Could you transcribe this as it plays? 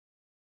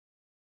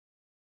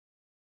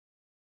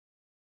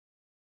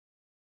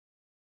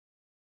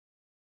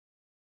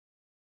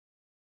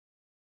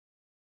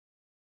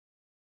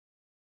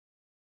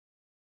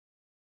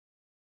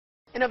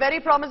In a very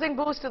promising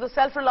boost to the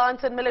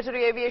self-reliance in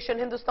military aviation,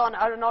 Hindustan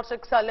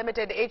Aeronautics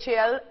Limited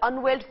 (HAL)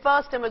 unveiled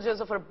first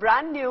images of a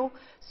brand new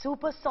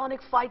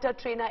supersonic fighter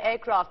trainer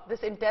aircraft.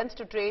 This intends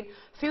to train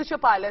future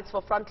pilots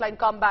for frontline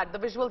combat. The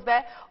visuals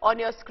there on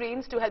your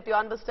screens to help you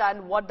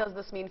understand what does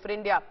this mean for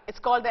India. It's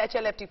called the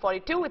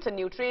HLFT-42. It's a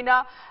new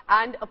trainer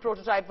and a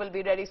prototype will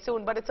be ready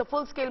soon. But it's a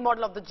full-scale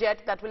model of the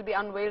jet that will be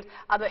unveiled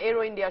at the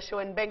Aero India show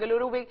in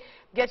Bengaluru. We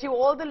get you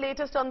all the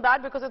latest on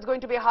that because it's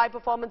going to be a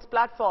high-performance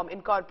platform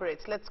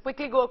incorporates. Let's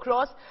quickly go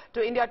across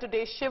to India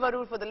Today's Shiv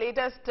Arur for the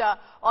latest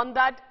on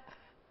that.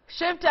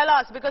 Shiv, tell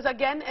us, because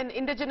again an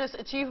indigenous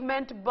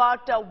achievement,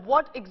 but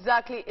what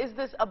exactly is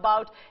this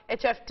about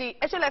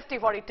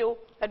HLFT-42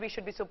 that we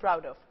should be so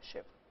proud of,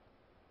 Shiv?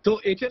 So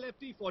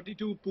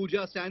HLFT-42,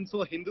 Pooja, stands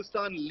for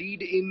Hindustan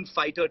Lead-In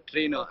Fighter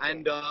Trainer. Okay.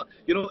 And,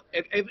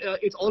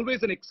 it's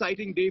always an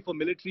exciting day for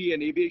military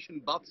and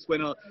aviation buffs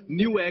when a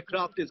new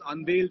aircraft is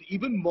unveiled,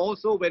 even more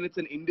so when it's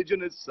an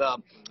indigenous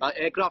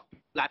aircraft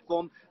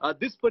platform.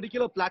 This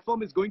particular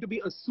platform is going to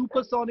be a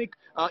supersonic,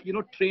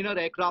 trainer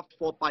aircraft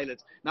for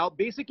pilots. Now,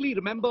 basically,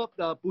 remember,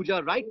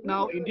 Pooja, right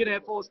now, Indian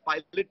Air Force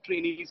pilot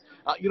trainees,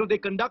 they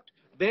conduct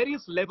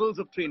various levels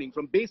of training,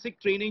 from basic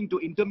training to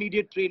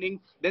intermediate training,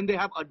 then they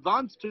have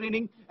advanced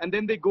training, and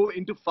then they go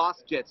into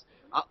fast jets.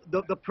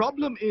 The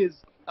problem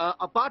is,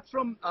 apart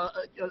from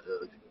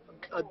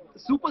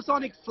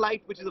supersonic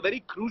flight, which is a very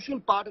crucial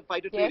part of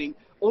fighter training,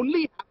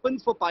 only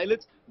happens for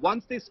pilots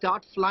once they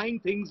start flying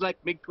things like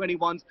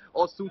MiG-21s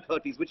or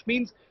Su-30s, which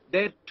means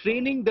their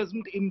training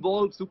doesn't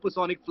involve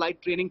supersonic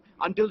flight training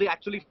until they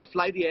actually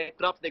fly the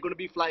aircraft they're going to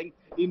be flying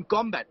in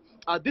combat.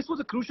 This was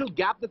a crucial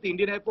gap that the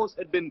Indian Air Force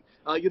had been,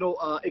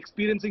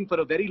 experiencing for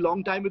a very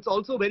long time. It's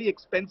also very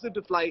expensive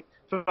to fly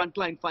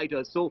frontline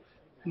fighters. So,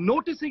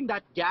 noticing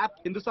that gap,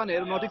 Hindustan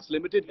Aeronautics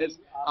Limited has,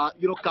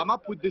 come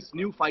up with this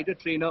new fighter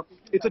trainer.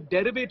 It's a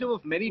derivative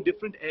of many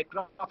different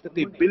aircraft that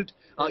they've built,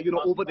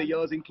 over the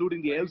years,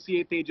 including the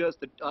LCA Tejas,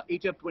 the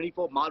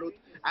HF-24 Marut,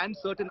 and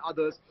certain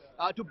others,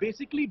 to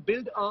basically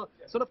build a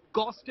sort of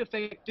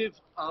cost-effective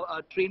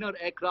trainer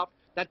aircraft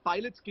that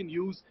pilots can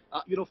use,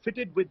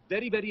 fitted with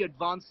very, very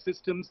advanced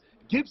systems,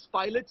 gives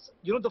pilots,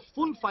 the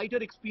full fighter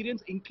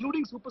experience,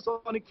 including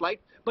supersonic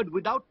flight, but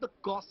without the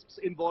costs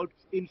involved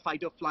in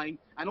fighter flying.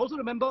 And also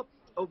remember,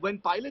 when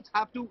pilots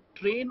have to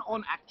train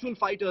on actual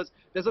fighters,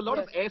 there's a lot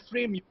of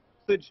airframe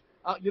usage,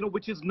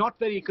 which is not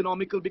very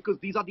economical because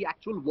these are the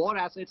actual war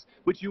assets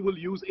which you will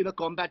use in a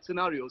combat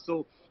scenario.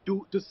 So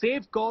to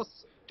save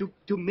costs,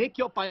 to make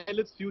your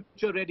pilots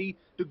future ready,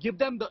 to give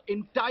them the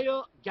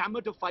entire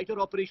gamut of fighter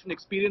operation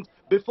experience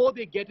before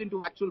they get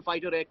into actual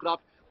fighter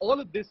aircraft. All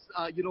of this,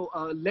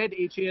 led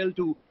HAL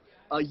to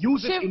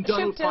use its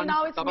internal funds. Till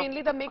now it's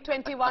mainly the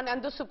MiG-21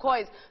 and the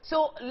Sukhois.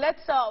 So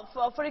let's,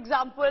 for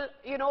example,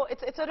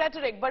 it's a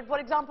rhetoric, but for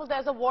example,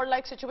 there's a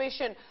warlike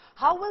situation.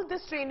 How will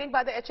this training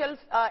by the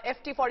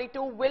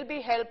HLFT-42 will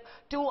be help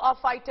to our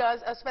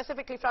fighters,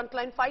 specifically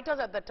frontline fighters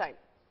at that time?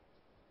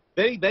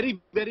 Very, very,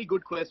 very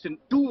good question.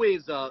 Two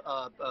ways,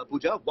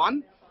 Pooja.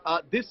 One,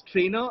 this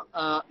trainer,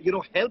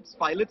 helps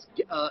pilots,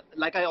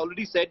 like I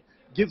already said,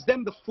 gives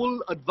them the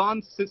full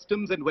advanced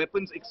systems and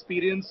weapons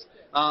experience,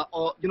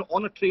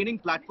 on a training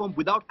platform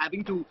without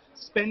having to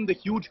spend the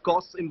huge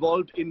costs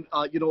involved in,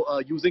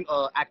 using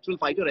actual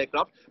fighter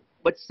aircraft.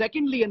 But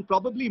secondly, and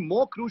probably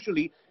more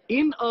crucially,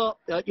 in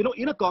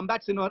a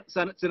combat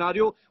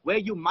scenario where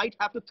you might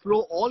have to throw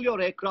all your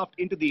aircraft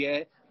into the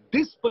air,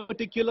 this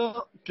particular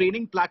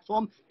training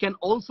platform can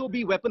also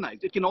be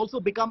weaponized. It can also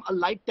become a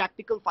light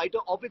tactical fighter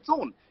of its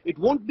own. It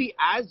won't be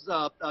as,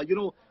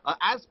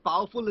 as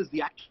powerful as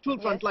the actual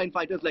frontline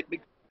fighters like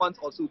MiG-21s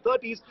or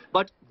Su-30s.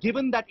 But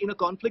given that in a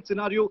conflict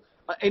scenario,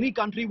 any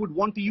country would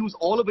want to use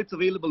all of its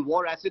available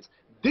war assets,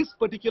 this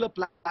particular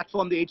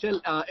platform, the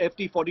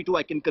HLFT-42,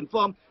 I can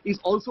confirm, is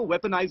also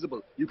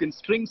weaponizable. You can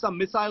string some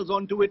missiles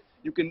onto it.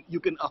 You can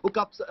hook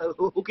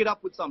it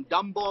up with some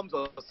dumb bombs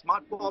or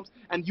smart bombs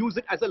and use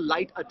it as a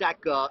light attack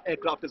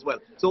aircraft as well.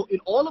 So in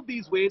all of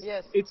these ways,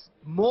 it's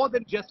more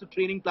than just a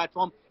training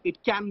platform. It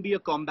can be a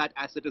combat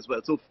asset as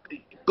well. So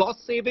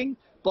cost saving,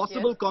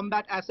 possible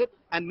combat asset,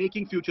 and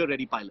making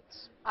future-ready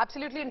pilots.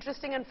 Absolutely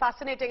interesting and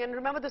fascinating. And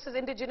remember, this is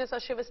indigenous,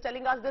 as Shiv is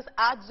telling us. This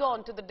adds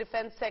on to the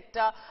defense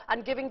sector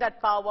and giving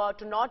that power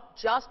to not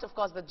just, of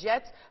course, the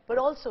jets, but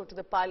also to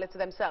the pilots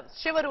themselves.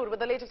 Shiv Arur with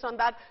the latest on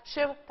that.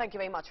 Shiv, thank you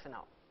very much for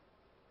now.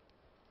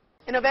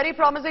 In a very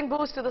promising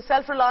boost to the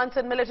self-reliance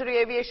in military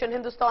aviation,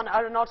 Hindustan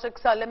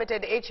Aeronautics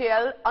Limited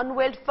 (HAL)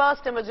 unveiled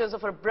first images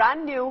of a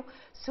brand new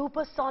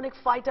supersonic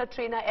fighter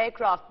trainer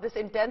aircraft. This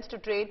intends to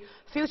train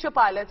future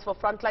pilots for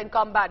frontline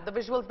combat. The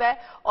visuals there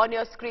on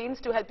your screens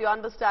to help you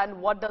understand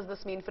what does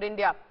this mean for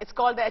India. It's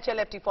called the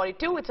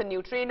HLFT-42. It's a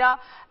new trainer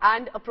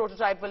and a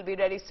prototype will be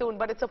ready soon.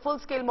 But it's a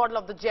full-scale model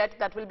of the jet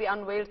that will be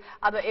unveiled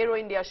at the Aero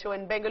India show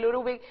in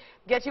Bengaluru. We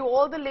get you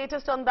all the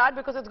latest on that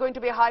because it's going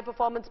to be a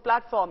high-performance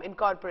platform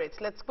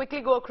incorporates. Let's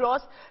quickly go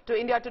across to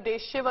India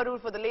Today's Shiv Arur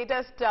for the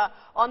latest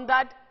on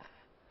that.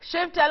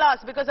 Shiv, tell us,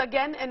 because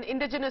again an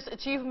indigenous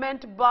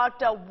achievement,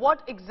 but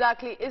what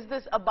exactly is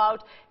this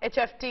about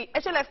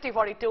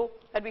HLFT-42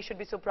 that we should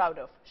be so proud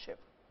of, Shiv?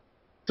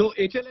 So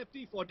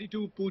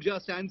HLFT-42 Pooja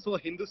stands for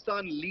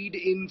Hindustan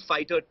Lead-In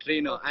Fighter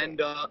Trainer. Okay.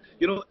 And,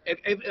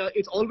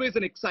 it's always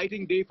an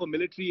exciting day for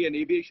military and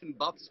aviation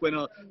buffs when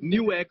a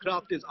new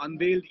aircraft is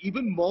unveiled,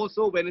 even more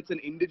so when it's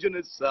an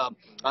indigenous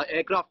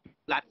aircraft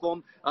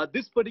platform.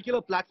 This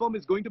particular platform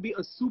is going to be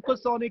a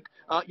supersonic,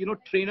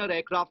 trainer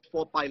aircraft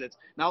for pilots.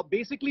 Now,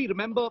 basically,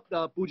 remember,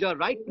 Pooja,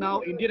 right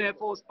now, Indian Air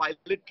Force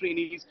pilot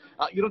trainees,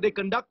 they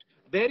conduct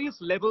various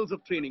levels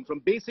of training, from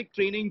basic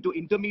training to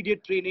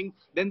intermediate training,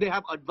 then they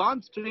have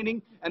advanced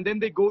training, and then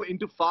they go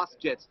into fast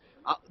jets.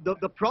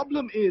 The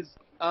problem is,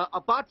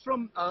 apart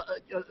from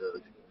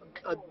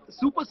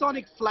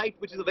supersonic flight,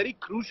 which is a very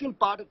crucial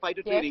part of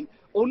fighter training,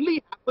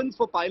 only happens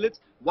for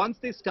pilots once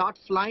they start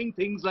flying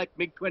things like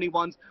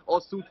MiG-21s or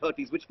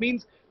Su-30s, which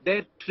means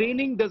their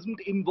training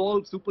doesn't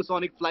involve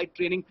supersonic flight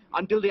training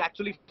until they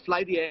actually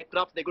fly the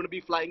aircraft they're going to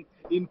be flying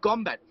in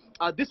combat.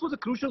 This was a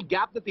crucial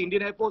gap that the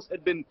Indian Air Force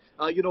had been,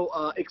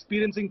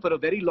 experiencing for a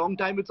very long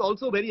time. It's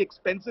also very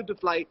expensive to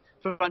fly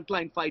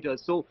frontline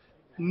fighters. So,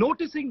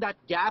 noticing that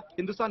gap,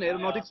 Hindustan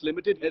Aeronautics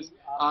Limited has,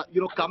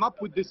 come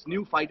up with this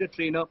new fighter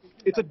trainer.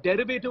 It's a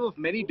derivative of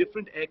many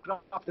different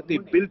aircraft that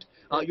they've built,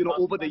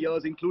 over the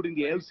years, including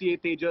the LCA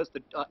Tejas,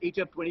 the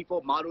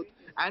HF-24 Marut,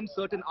 and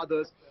certain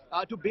others,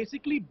 to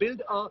basically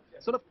build a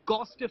sort of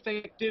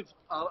cost-effective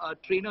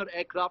trainer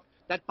aircraft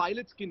that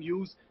pilots can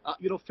use,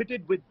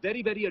 fitted with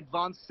very, very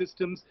advanced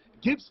systems,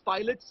 gives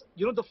pilots,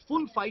 the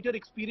full fighter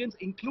experience,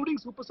 including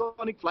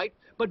supersonic flight,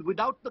 but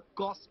without the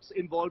costs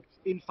involved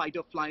in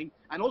fighter flying.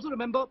 And also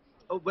remember,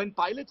 when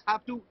pilots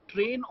have to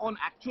train on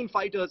actual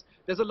fighters,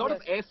 there's a lot of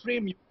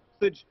airframe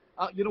usage,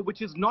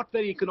 which is not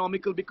very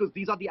economical, because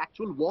these are the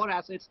actual war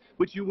assets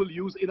which you will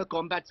use in a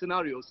combat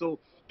scenario. So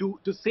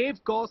to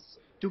save costs,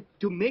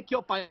 to make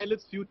your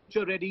pilots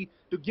future ready,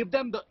 to give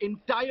them the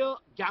entire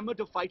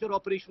gamut of fighter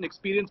operation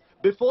experience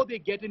before they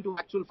get into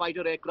actual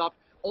fighter aircraft,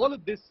 all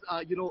of this,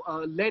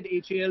 led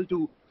HAL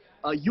to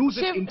use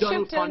its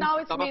internal till funds. now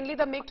it's mainly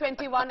the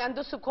MiG-21 and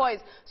the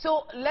Sukhois.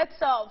 So let's,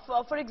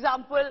 for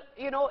example,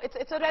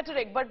 it's a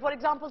rhetoric, but for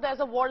example, there's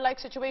a warlike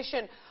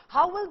situation.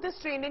 How will this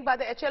training by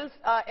the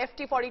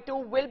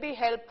HLFT-42 will be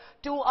help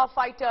to our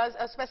fighters,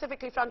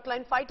 specifically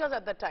frontline fighters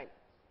at that time?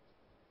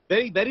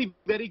 Very, very,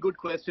 very good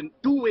question.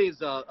 Two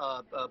ways,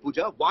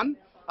 Pooja. One,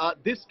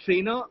 this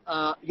trainer,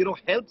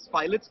 helps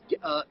pilots,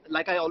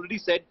 like I already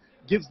said,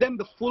 gives them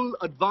the full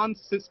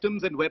advanced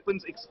systems and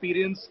weapons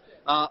experience,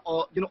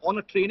 on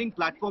a training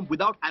platform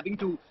without having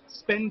to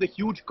spend the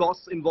huge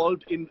costs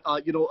involved in,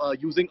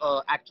 using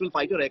actual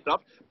fighter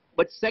aircraft.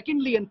 But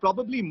secondly, and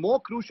probably more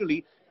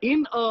crucially,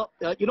 in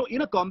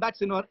a combat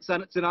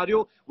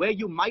scenario where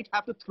you might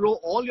have to throw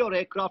all your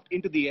aircraft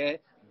into the air,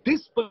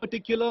 this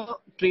particular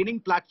training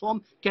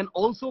platform can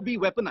also be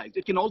weaponized.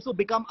 It can also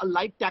become a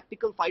light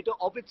tactical fighter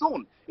of its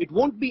own. It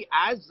won't be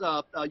as,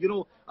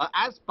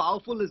 as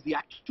powerful as the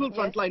actual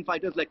frontline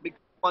fighters like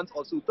MiG-21s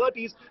or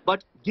Su-30s.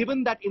 But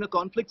given that in a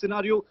conflict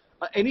scenario,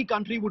 any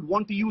country would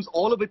want to use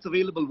all of its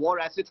available war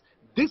assets,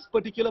 this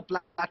particular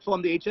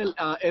platform, the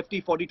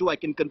HLFT-42, I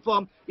can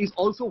confirm, is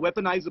also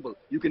weaponizable.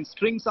 You can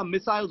string some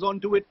missiles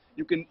onto it.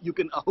 You can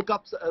hook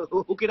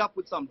it up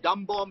with some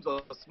dumb bombs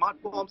or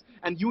smart bombs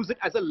and use it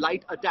as a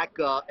light attack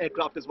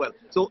aircraft as well.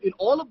 So in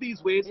all of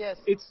these ways,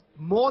 it's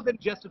more than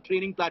just a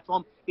training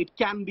platform. It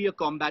can be a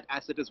combat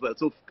asset as well.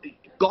 So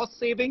cost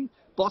saving,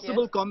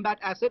 possible combat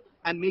asset,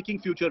 and making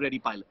future-ready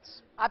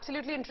pilots.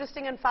 Absolutely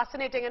interesting and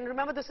fascinating. And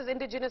remember, this is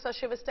indigenous, as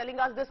Shiv is telling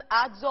us. This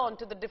adds on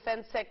to the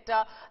defense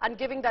sector and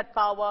giving that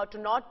power to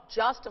not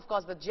just, of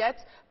course, the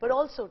jets, but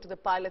also to the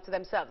pilots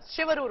themselves.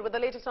 Shiv Arur with the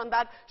latest on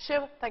that.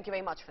 Shiv, thank you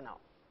very much for now.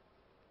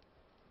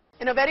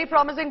 In a very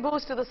promising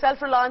boost to the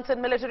self-reliance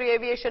in military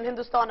aviation,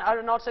 Hindustan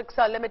Aeronautics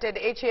Limited,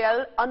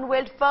 HAL,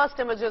 unveiled first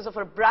images of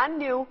a brand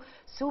new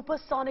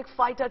supersonic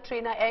fighter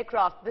trainer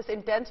aircraft. This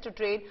intends to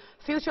train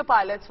future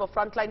pilots for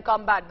frontline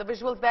combat. The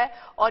visuals there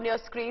on your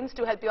screens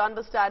to help you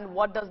understand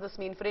what does this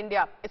mean for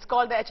India. It's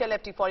called the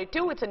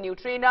HLFT-42. It's a new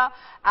trainer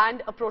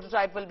and a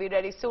prototype will be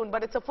ready soon.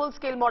 But it's a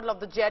full-scale model of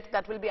the jet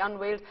that will be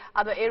unveiled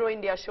at the Aero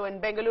India show in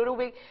Bengaluru.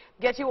 We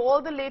get you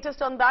all the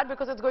latest on that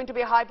because it's going to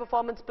be a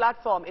high-performance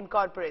platform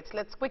incorporates.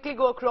 Let's quickly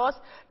go across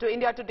to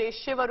India Today.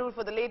 Shiv Arur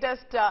for the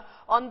latest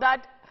on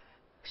that.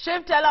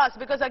 Shiv, tell us,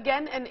 because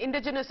again an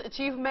indigenous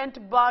achievement,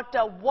 but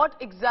what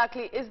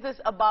exactly is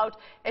this about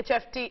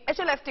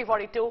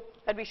HLFT-42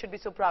 that we should be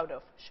so proud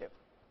of, Shiv?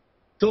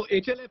 So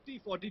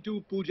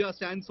HLFT-42 Pooja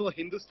stands for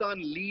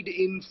Hindustan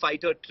Lead-In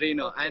Fighter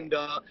Trainer. And,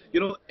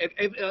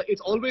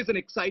 it's always an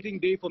exciting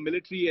day for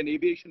military and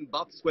aviation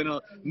buffs when a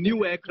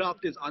new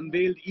aircraft is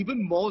unveiled,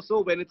 even more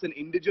so when it's an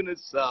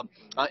indigenous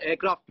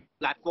aircraft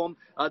platform.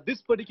 This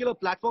particular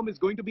platform is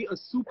going to be a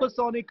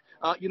supersonic,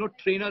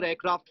 trainer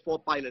aircraft for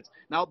pilots.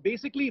 Now,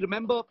 basically,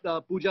 remember,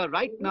 Pooja,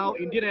 right now,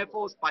 Indian Air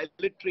Force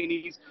pilot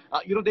trainees,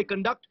 they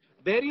conduct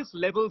various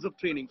levels of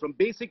training, from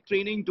basic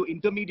training to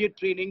intermediate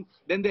training,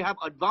 then they have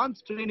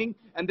advanced training,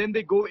 and then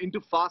they go into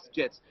fast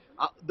jets.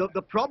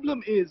 The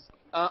problem is,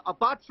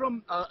 apart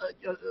from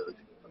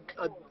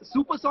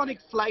supersonic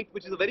flight,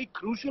 which is a very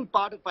crucial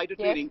part of fighter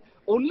training,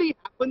 only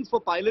happens for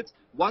pilots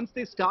once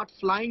they start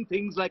flying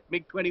things like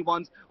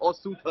MiG-21s or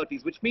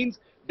Su-30s, which means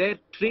their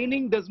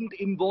training doesn't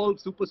involve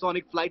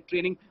supersonic flight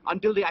training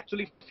until they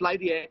actually fly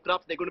the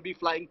aircraft they're going to be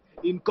flying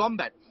in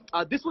combat.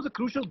 This was a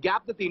crucial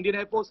gap that the Indian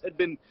Air Force had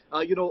been,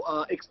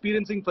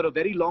 experiencing for a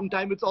very long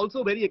time. It's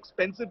also very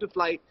expensive to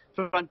fly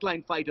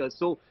frontline fighters.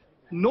 So,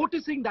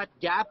 noticing that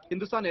gap,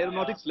 Hindustan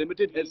Aeronautics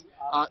Limited has,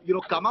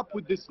 come up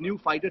with this new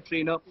fighter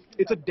trainer.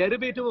 It's a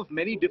derivative of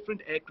many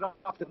different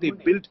aircraft that they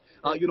built,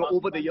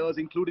 over the years,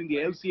 including the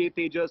LCA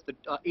Tejas, the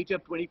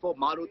HF-24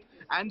 Marut,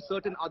 and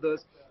certain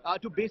others,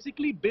 to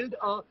basically build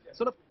a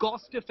sort of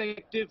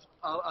cost-effective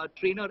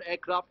trainer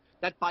aircraft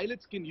that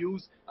pilots can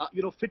use,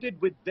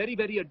 fitted with very,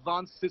 very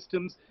advanced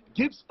systems,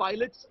 gives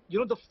pilots,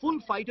 the full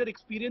fighter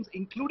experience,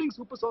 including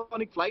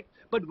supersonic flight,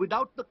 but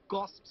without the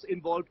costs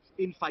involved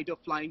in fighter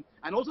flying.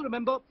 And also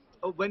remember,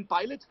 when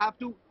pilots have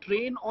to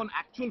train on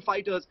actual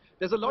fighters,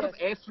 there's a lot of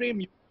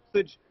airframe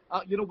usage,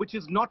 which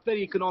is not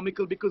very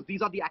economical, because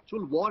these are the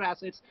actual war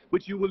assets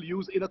which you will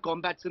use in a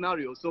combat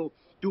scenario. So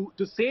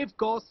to save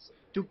costs,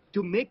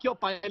 to make your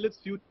pilots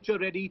future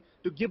ready,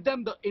 to give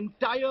them the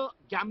entire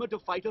gamut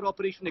of fighter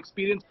operation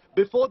experience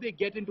before they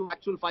get into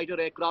actual fighter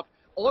aircraft,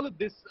 all of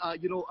this,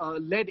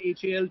 led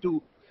HAL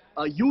to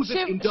use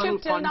its internal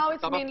till funds. now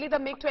it's mainly the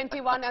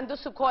MiG-21 and the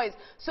Sukhois.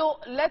 So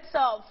let's,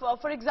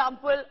 for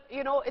example,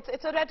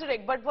 it's a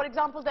rhetoric, but for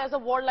example, there's a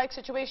war-like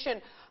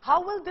situation.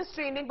 How will this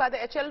training by the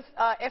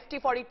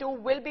HLFT-42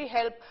 will be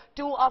help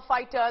to our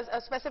fighters,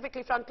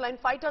 specifically frontline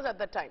fighters at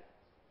that time?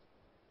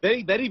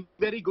 Very, very,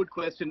 very good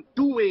question.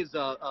 Two ways,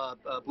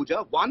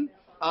 Pooja. One,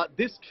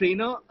 this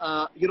trainer,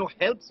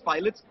 helps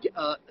pilots,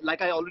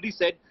 like I already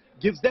said,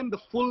 gives them the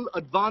full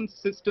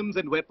advanced systems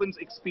and weapons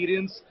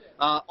experience,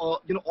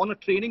 on a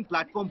training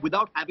platform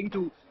without having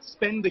to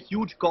spend the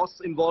huge costs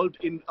involved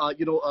in,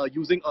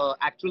 using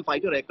actual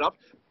fighter aircraft.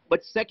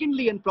 But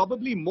secondly, and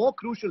probably more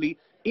crucially,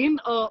 in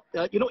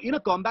a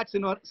combat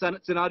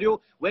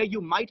scenario where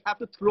you might have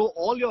to throw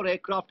all your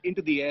aircraft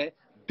into the air,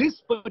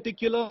 this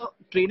particular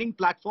training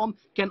platform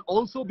can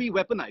also be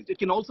weaponized. It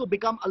can also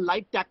become a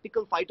light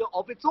tactical fighter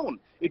of its own.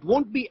 It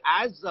won't be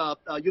as,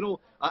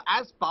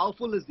 as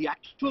powerful as the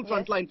actual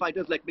frontline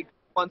fighters like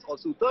MiG-21s or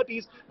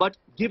Su-30s. But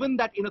given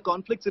that in a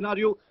conflict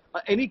scenario,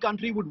 any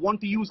country would want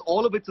to use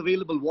all of its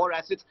available war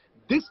assets,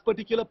 this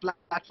particular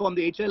platform,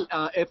 the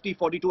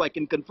HLFT-42, I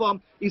can confirm,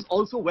 is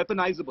also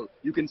weaponizable.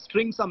 You can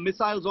string some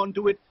missiles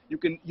onto it. You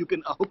can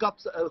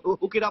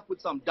hook it up with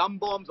some dumb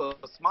bombs or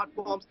smart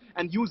bombs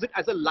and use it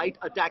as a light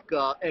attack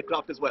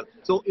aircraft as well.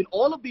 So in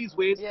all of these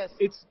ways,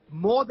 it's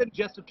more than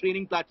just a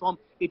training platform.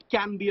 It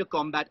can be a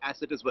combat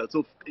asset as well.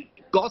 So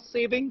cost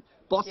saving,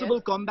 possible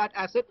combat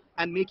asset,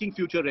 and making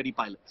future ready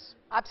pilots.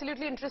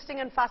 Absolutely interesting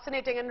and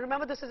fascinating. And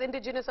remember, this is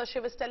indigenous, as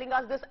Shiv is telling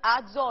us. This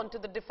adds on to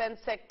the defense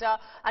sector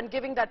and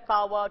giving that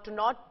power to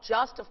not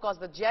just, of course,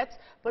 the jets,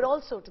 but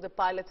also to the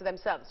pilots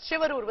themselves.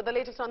 Shiv Arur with the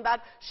latest on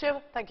that. Shiv,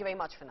 thank you very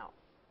much for now.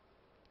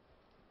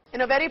 In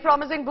a very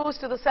promising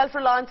boost to the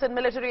self-reliance in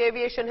military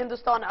aviation,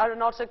 Hindustan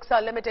Aeronautics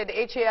Limited,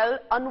 HAL,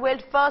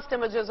 unveiled first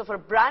images of a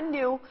brand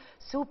new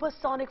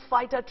supersonic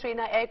fighter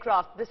trainer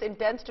aircraft. This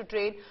intends to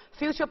train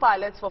future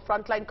pilots for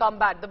frontline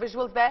combat. The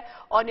visuals there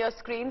on your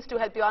screens to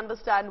help you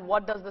understand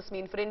what does this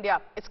mean for India.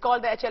 It's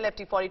called the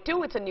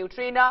HLFT-42. It's a new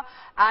trainer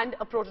and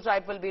a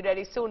prototype will be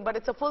ready soon. But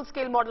it's a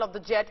full-scale model of the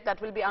jet that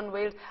will be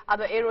unveiled at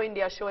the Aero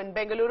India show in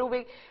Bengaluru.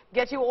 We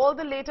get you all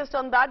the latest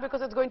on that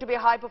because it's going to be a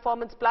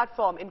high-performance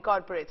platform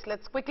incorporates.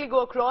 Let's quickly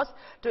go across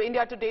to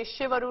India Today.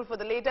 Shiv Arur for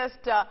the latest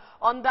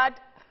on that.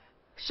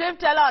 Shiv,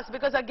 tell us,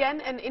 because again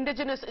an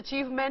indigenous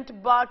achievement,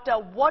 but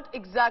what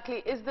exactly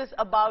is this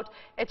about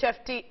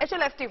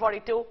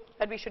HLFT-42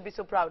 that we should be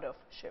so proud of,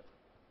 Shiv?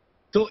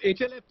 So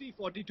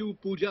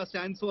HLFT-42, Pooja,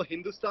 stands for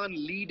Hindustan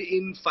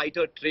Lead-In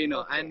Fighter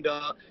Trainer. And,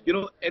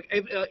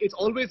 it's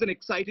always an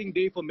exciting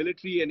day for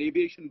military and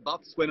aviation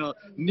buffs when a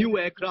new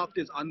aircraft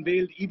is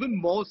unveiled, even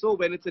more so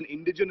when it's an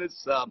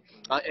indigenous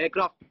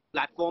aircraft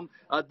platform.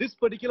 This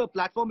particular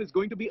platform is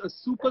going to be a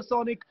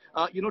supersonic,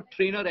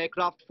 trainer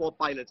aircraft for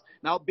pilots.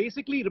 Now,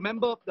 basically,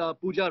 remember,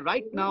 Pooja,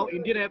 right now,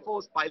 Indian Air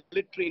Force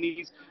pilot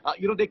trainees,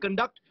 they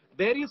conduct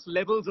various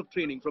levels of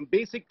training, from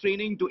basic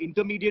training to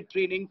intermediate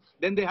training,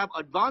 then they have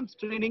advanced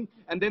training,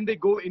 and then they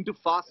go into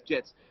fast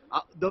jets.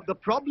 The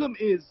problem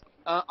is,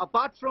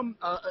 apart from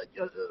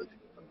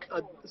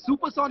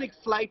supersonic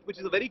flight, which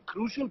is a very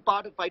crucial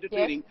part of fighter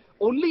training,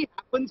 only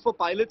happens for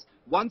pilots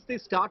once they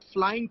start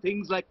flying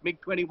things like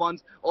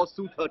MiG-21s or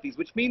Su-30s,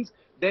 which means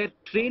their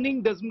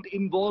training doesn't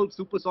involve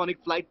supersonic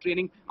flight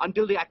training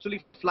until they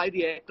actually fly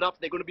the aircraft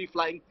they're going to be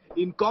flying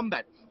in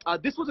combat.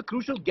 This was a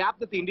crucial gap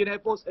that the Indian Air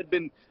Force had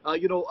been,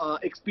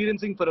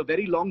 experiencing for a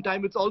very long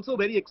time. It's also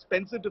very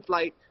expensive to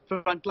fly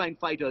frontline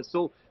fighters.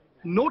 So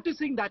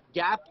noticing that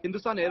gap,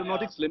 Hindustan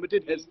Aeronautics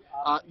Limited has,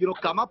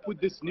 come up with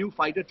this new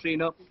fighter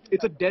trainer.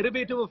 It's a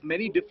derivative of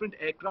many different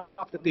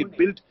aircraft that they've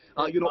built,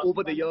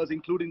 over the years,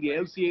 including the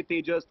LCA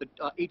Tejas, the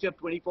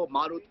HF-24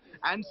 Marut,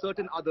 and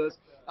certain others,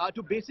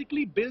 to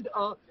basically build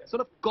a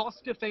sort of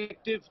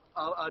cost-effective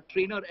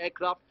trainer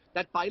aircraft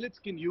that pilots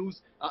can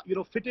use,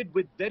 fitted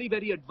with very,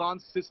 very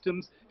advanced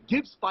systems,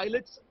 gives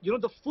pilots,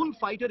 the full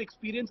fighter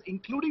experience,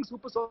 including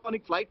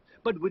supersonic flight,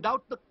 but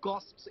without the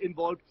costs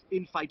involved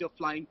in fighter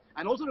flying.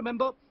 And also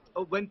remember,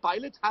 when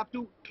pilots have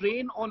to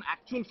train on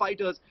actual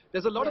fighters,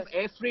 there's a lot of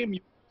airframe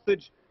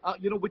usage,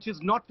 which is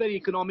not very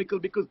economical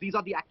because these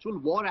are the actual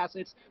war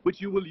assets which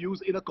you will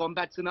use in a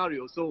combat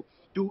scenario. So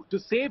to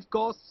save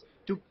costs,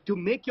 to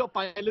make your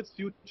pilots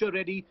future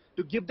ready,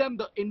 to give them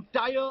the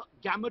entire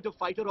gamut of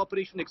fighter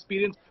operation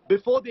experience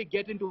before they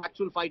get into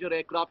actual fighter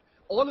aircraft,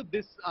 all of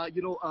this,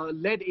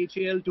 led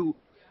HAL to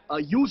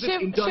use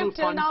its internal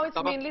till funds. now it's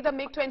mainly the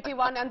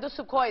MiG-21 and the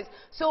Sukhois.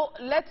 So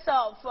let's,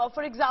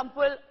 for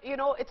example,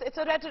 it's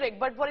a rhetoric,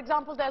 but for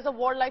example, there's a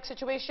warlike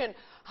situation.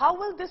 How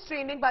will this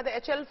training by the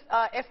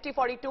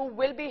HLFT-42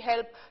 will be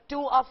help to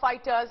our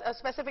fighters,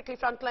 specifically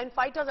frontline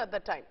fighters at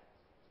that time?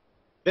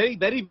 Very,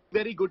 very,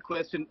 very good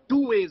question.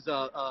 Two ways,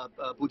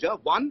 Pooja.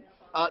 One,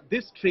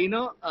 this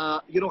trainer,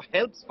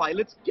 helps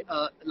pilots,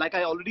 like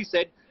I already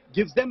said,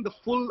 gives them the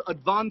full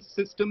advanced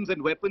systems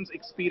and weapons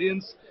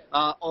experience,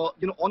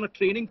 on a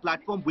training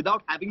platform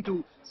without having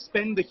to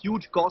spend the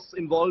huge costs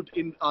involved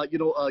in,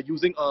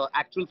 using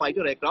actual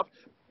fighter aircraft.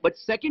 But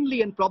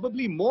secondly, and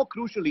probably more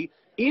crucially,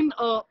 in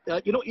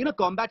a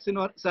combat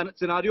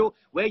scenario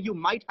where you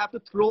might have to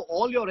throw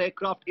all your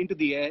aircraft into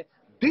the air,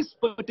 this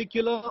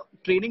particular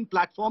training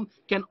platform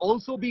can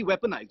also be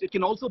weaponized. It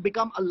can also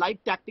become a light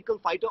tactical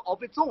fighter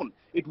of its own.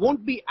 It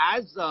won't be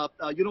as,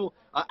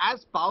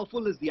 as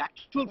powerful as the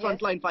actual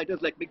frontline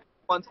fighters like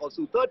MiG-21s or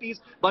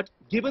Su-30s. But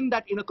given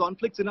that in a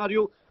conflict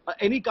scenario,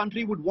 any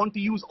country would want to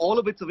use all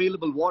of its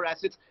available war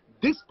assets,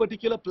 this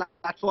particular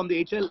platform,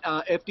 the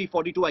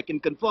HLFT-42, I can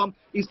confirm,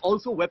 is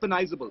also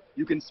weaponizable.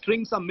 You can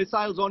string some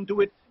missiles onto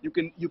it. You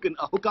can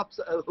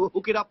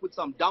hook it up with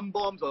some dumb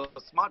bombs or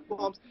smart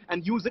bombs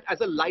and use it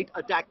as a light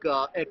attack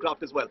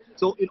aircraft as well.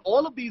 So in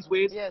all of these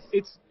ways,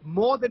 it's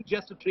more than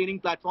just a training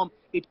platform.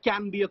 It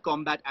can be a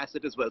combat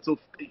asset as well. So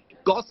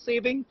cost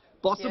saving,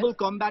 possible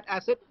combat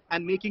asset,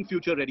 and making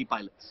future-ready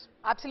pilots.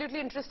 Absolutely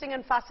interesting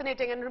and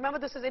fascinating. And remember,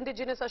 this is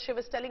indigenous, as Shiv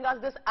is telling us.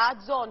 This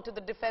adds on to the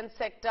defense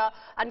sector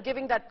and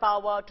giving that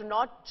power to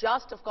not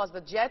just, of course,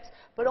 the jets,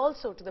 but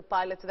also to the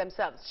pilots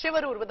themselves. Shiv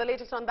Arur with the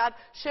latest on that.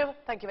 Shiv,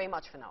 thank you very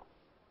much for now.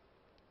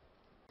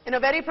 In a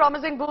very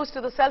promising boost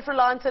to the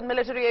self-reliance in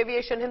military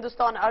aviation,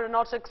 Hindustan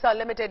Aeronautics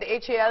Limited,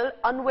 HAL,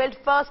 unveiled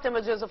first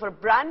images of a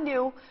brand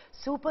new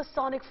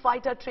supersonic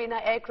fighter trainer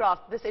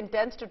aircraft. This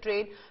intends to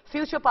train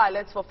future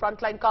pilots for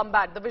frontline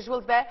combat. The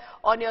visuals there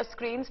on your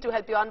screens to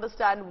help you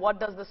understand what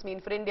does this mean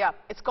for India.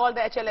 It's called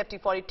the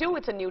HLFT-42.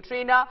 It's a new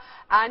trainer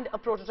and a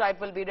prototype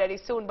will be ready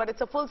soon. But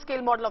it's a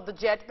full-scale model of the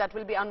jet that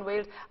will be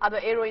unveiled at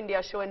the Aero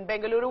India show in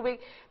Bengaluru. We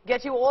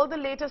get you all the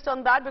latest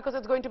on that because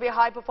it's going to be a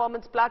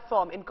high-performance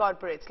platform in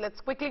corporates. Let's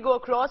quickly go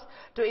across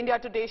to India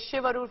Today.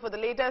 Shiv Arur for the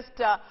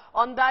latest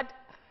on that.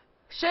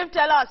 Shiv,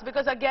 tell us,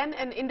 because again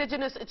an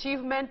indigenous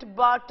achievement,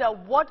 but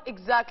what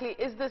exactly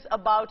is this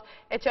about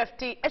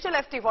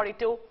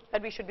HLFT-42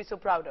 that we should be so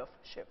proud of,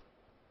 Shiv?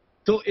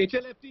 So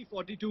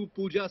HLFT-42,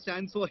 Pooja,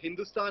 stands for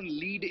Hindustan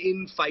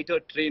Lead-In Fighter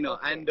Trainer.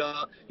 And,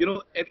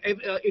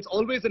 it's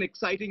always an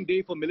exciting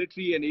day for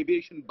military and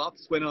aviation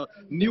buffs when a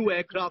new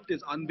aircraft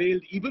is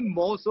unveiled, even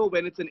more so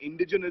when it's an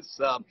indigenous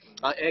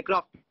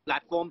aircraft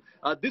platform.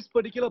 This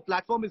particular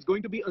platform is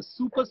going to be a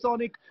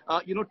supersonic,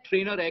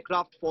 trainer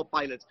aircraft for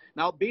pilots.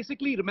 Now,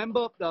 basically,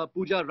 remember,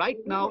 Pooja, right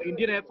now,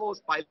 Indian Air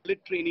Force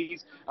pilot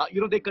trainees,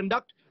 they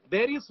conduct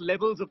various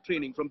levels of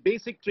training, from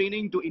basic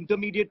training to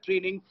intermediate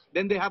training,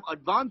 then they have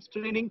advanced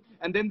training,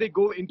 and then they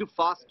go into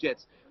fast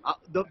jets.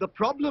 The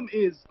problem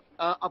is,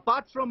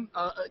 apart from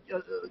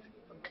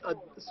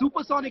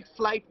supersonic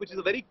flight, which is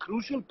a very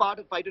crucial part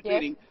of fighter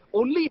training,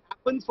 only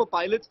happens for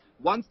pilots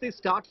once they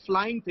start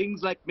flying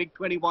things like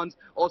MiG-21s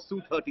or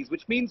Su-30s,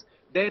 which means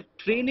their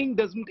training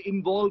doesn't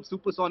involve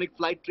supersonic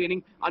flight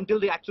training until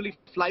they actually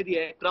fly the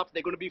aircraft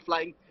they're going to be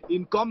flying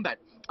in combat.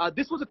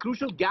 This was a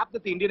crucial gap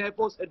that the Indian Air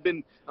Force had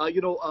been,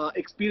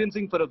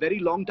 experiencing for a very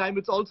long time.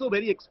 It's also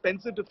very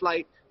expensive to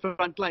fly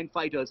frontline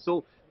fighters.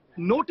 So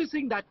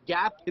noticing that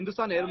gap,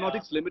 Hindustan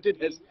Aeronautics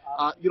Limited has,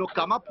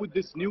 come up with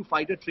this new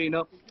fighter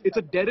trainer. It's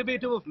a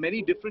derivative of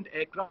many different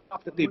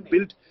aircraft that they've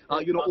built,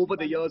 over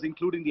the years,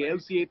 including the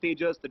LCA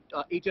Tejas, the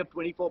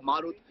HF-24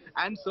 Marut,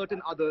 and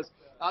certain others,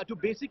 to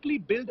basically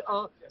build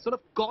a sort of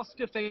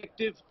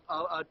cost-effective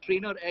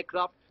trainer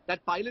aircraft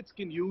that pilots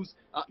can use,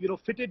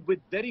 fitted with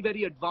very,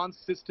 very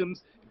advanced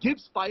systems,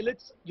 gives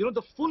pilots,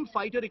 the full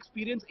fighter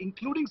experience,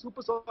 including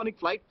supersonic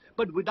flight,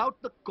 but without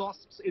the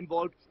costs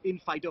involved in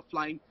fighter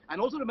flying.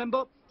 And also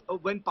remember,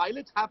 when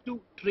pilots have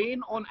to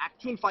train on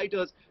actual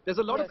fighters, there's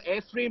a lot of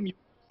airframe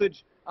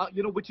usage,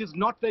 which is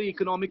not very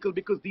economical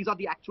because these are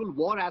the actual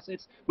war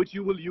assets which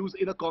you will use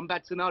in a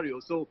combat scenario.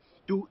 So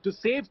to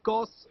save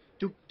costs,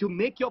 to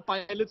make your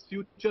pilots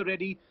future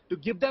ready, to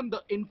give them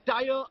the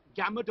entire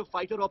gamut of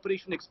fighter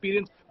operation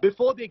experience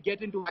before they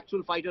get into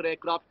actual fighter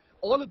aircraft,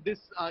 all of this,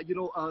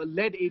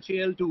 led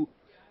HAL to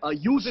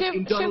use its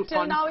internal Till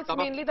funds. now it's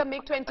mainly the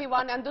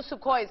MiG-21 and the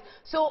Sukhois.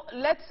 So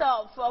let's,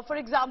 for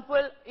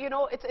example,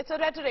 it's a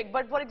rhetoric,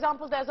 but for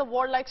example, there's a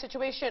warlike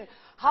situation.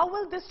 How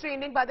will this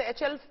training by the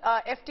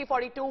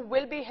HLFT-42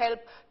 will be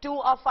help to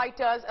our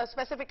fighters,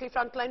 specifically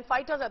frontline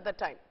fighters at that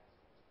time?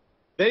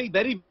 Very,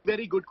 very,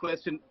 very good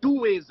question.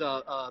 Two ways,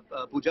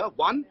 Pooja.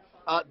 One,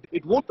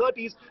 it won't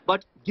 30s,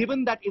 but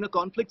given that in a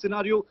conflict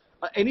scenario,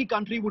 any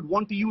country would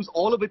want to use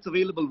all of its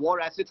available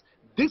war assets,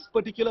 this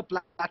particular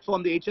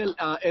platform, the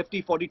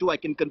HLFT-42, I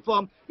can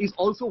confirm, is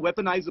also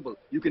weaponizable.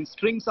 You can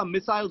string some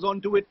missiles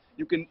onto it.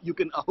 You can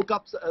hook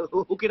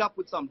it up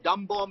with some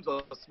dumb bombs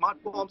or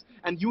smart bombs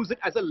and use it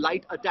as a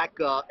light attack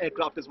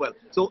aircraft as well.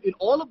 So in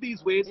all of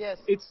these ways, yes,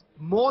 it's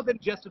more than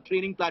just a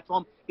training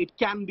platform. It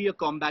can be a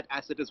combat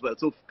asset as well.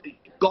 So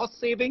cost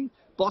saving,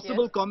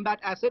 possible yes, combat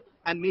asset,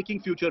 and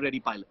making future ready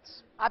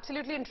pilots.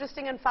 Absolutely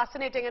interesting and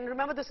fascinating. And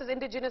remember, this is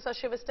indigenous, as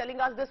Shiv is telling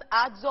us. This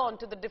adds on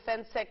to the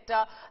defense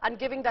sector and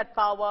giving that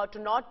power to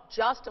not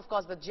just, of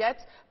course, the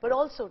jets, but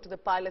also to the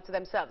pilots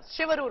themselves.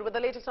 Shiv Arur with the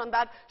latest on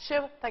that.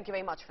 Shiv, thank you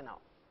very much for now.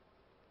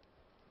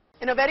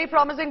 In a very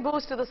promising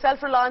boost to the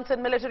self-reliance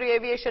in military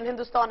aviation,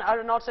 Hindustan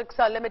Aeronautics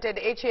Limited,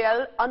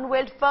 HAL,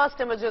 unveiled first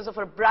images of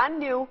a brand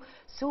new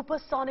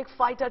supersonic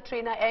fighter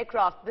trainer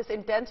aircraft. This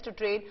intends to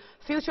train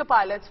future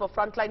pilots for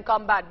frontline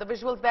combat. The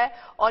visuals there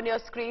on your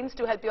screens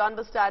to help you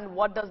understand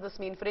what does this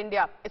mean for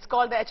India. It's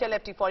called the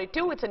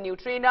HLFT-42. It's a new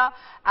trainer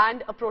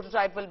and a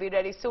prototype will be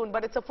ready soon.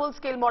 But it's a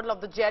full-scale model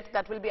of the jet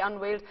that will be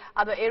unveiled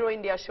at the Aero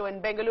India show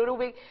in Bengaluru.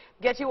 We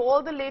get you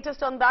all the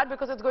latest on that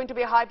because it's going to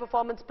be a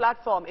high-performance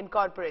platform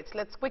incorporates.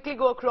 Let's quickly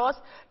go across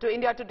to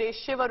India Today.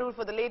 Shiv Arur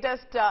for the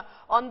latest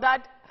on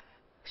that.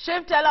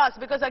 Shiv, tell us,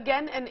 because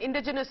again an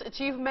indigenous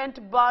achievement,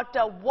 but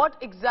what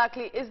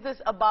exactly is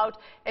this about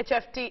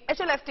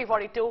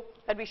HLFT-42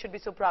 that we should be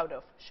so proud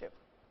of, Shiv?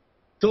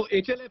 So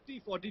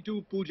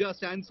HLFT-42, Pooja,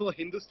 stands for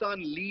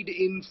Hindustan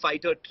Lead-In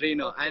Fighter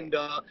Trainer. Okay. And,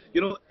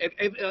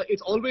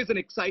 it's always an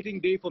exciting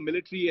day for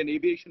military and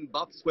aviation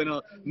buffs when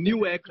a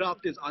new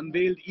aircraft is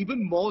unveiled,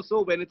 even more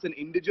so when it's an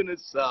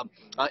indigenous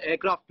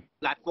aircraft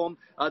platform.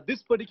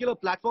 This particular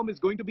platform is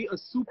going to be a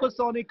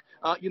supersonic,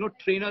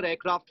 trainer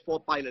aircraft for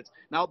pilots.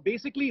 Now,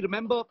 basically,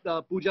 remember,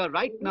 Pooja,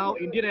 right now,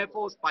 Indian Air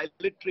Force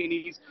pilot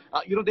trainees,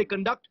 they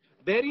conduct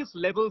various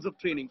levels of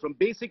training, from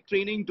basic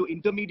training to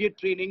intermediate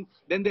training,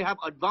 then they have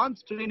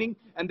advanced training,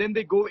 and then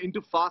they go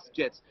into fast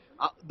jets.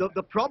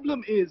 The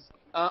problem is,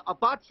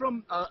 apart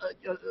from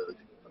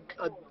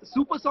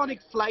supersonic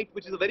flight,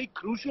 which is a very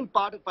crucial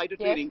part of fighter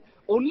training,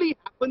 only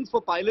happens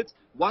for pilots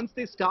once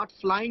they start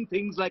flying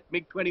things like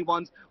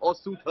MiG-21s or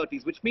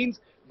Su-30s, which means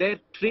their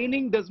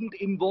training doesn't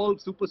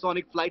involve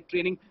supersonic flight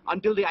training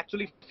until they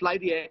actually fly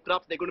the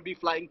aircraft they're going to be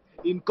flying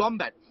in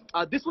combat.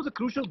 This was a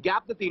crucial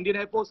gap that the Indian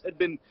Air Force had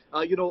been,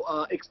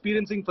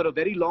 experiencing for a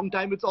very long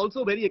time. It's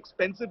also very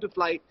expensive to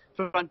fly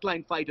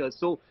frontline fighters.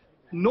 So,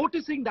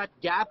 noticing that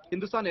gap,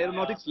 Hindustan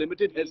Aeronautics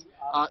Limited has,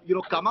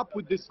 come up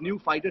with this new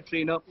fighter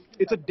trainer.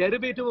 It's a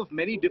derivative of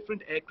many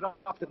different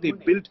aircraft that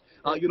they've built,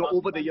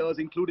 over the years,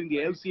 including the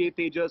LCA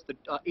Tejas, the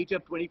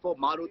HF-24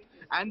 Marut,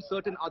 and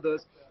certain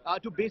others,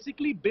 to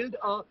basically build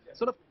a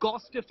sort of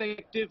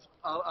cost-effective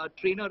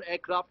trainer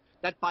aircraft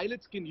that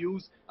pilots can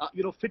use,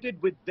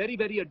 fitted with very,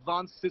 very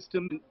advanced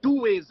systems in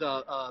two ways,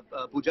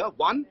 Pooja.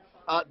 One,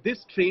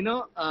 this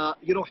trainer,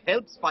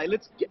 helps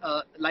pilots,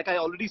 like I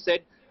already said,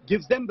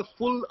 gives them the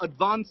full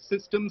advanced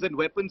systems and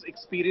weapons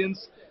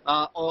experience,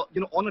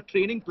 on a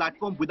training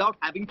platform without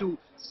having to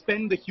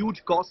spend the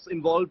huge costs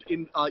involved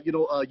in,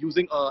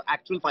 using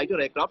actual fighter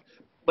aircraft.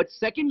 But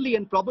secondly,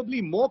 and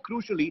probably more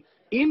crucially,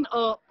 in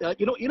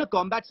a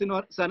combat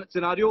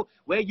scenario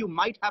where you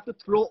might have to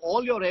throw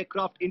all your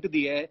aircraft into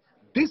the air,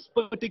 this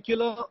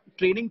particular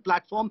training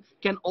platform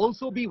can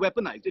also be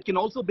weaponized. It can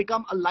also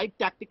become a light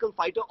tactical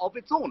fighter of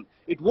its own.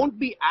 It won't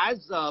be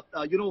as,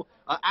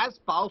 as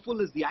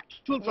powerful as the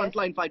actual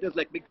frontline fighters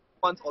like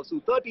MiG-21s or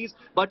Su-30s.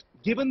 But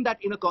given that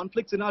in a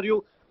conflict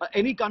scenario,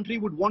 any country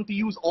would want to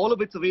use all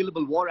of its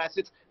available war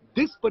assets,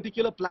 this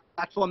particular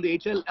platform, the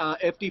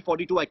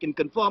HLFT-42, I can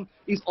confirm,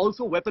 is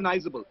also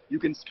weaponizable. You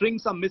can string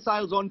some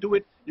missiles onto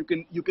it. You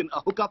can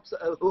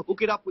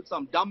hook it up with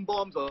some dumb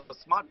bombs or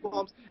smart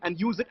bombs and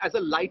use it as a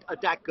light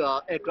attack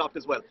aircraft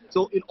as well.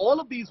 So in all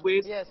of these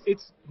ways,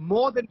 it's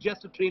more than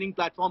just a training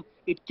platform.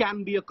 It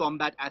can be a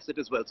combat asset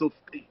as well. So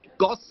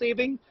cost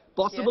saving,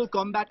 possible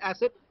combat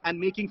asset, and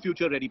making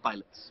future ready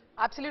pilots.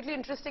 Absolutely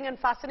interesting and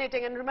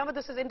fascinating. And remember,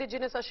 this is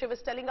indigenous, as Shiv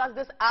is telling us.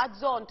 This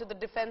adds on to the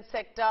defense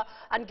sector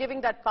and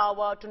giving that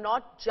power to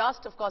not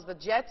just, of course, the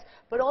jets,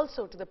 but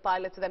also to the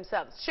pilots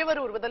themselves. Shiv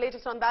Arur with the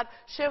latest on that.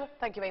 Shiv,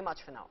 thank you very much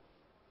for now.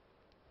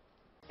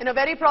 In a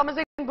very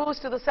promising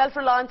Boost to the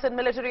self-reliance in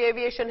military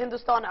aviation.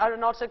 Hindustan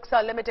Aeronautics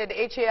Limited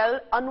 (HAL)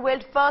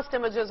 unveiled first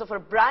images of a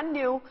brand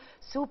new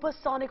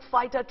supersonic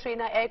fighter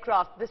trainer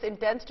aircraft. This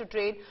intends to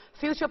train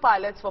future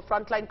pilots for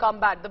frontline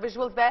combat. The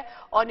visuals there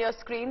on your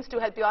screens to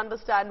help you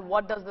understand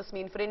what does this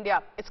mean for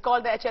India. It's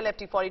called the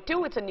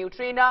HLFT-42. It's a new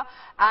trainer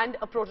and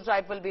a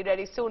prototype will be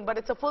ready soon. But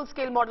it's a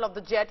full-scale model of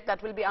the jet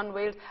that will be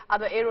unveiled at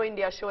the Aero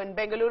India show in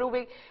Bengaluru.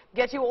 We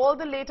get you all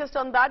the latest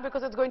on that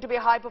because it's going to be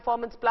a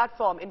high-performance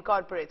platform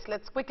incorporates.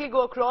 Let's quickly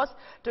go across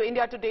to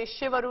India Today's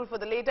Shiv for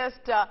the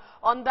latest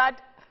on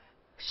that.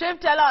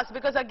 Shiv, tell us,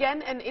 because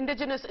again an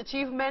indigenous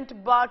achievement,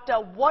 but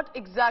what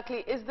exactly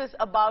is this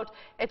about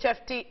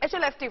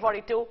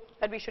HLFT-42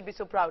 that we should be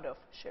so proud of,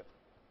 Shiv?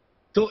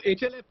 So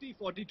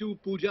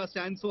HLFT-42, Pooja,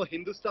 stands for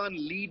Hindustan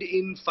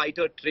Lead-In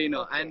Fighter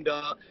Trainer. And,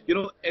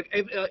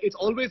 it's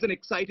always an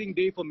exciting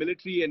day for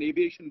military and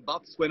aviation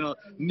buffs when a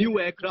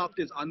new aircraft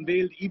is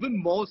unveiled, even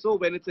more so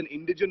when it's an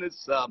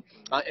indigenous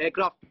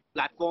aircraft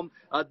platform.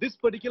 This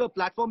particular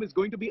platform is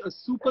going to be a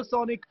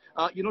supersonic,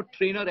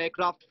 trainer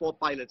aircraft for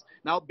pilots.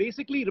 Now,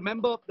 basically,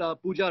 remember,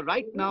 Pooja,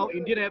 right now,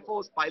 Indian Air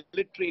Force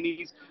pilot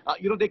trainees,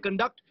 they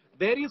conduct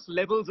various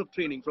levels of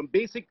training, from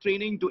basic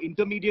training to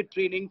intermediate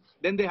training,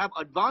 then they have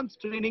advanced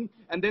training,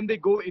 and then they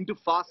go into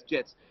fast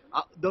jets.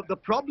 The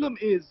problem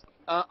is,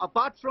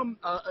 apart from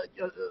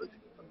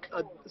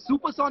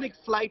supersonic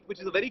flight, which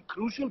is a very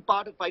crucial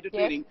part of fighter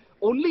training,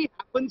 only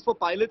happens for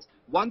pilots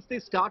once they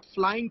start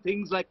flying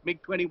things like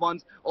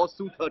MiG-21s or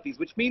Su-30s,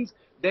 which means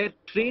their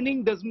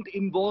training doesn't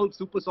involve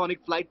supersonic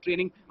flight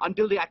training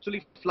until they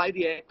actually fly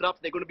the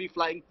aircraft they're going to be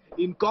flying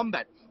in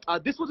combat.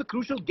 This was a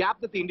crucial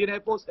gap that the Indian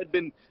Air Force had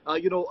been,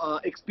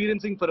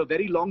 experiencing for a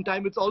very long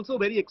time. It's also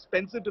very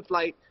expensive to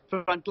fly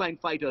frontline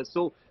fighters.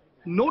 So,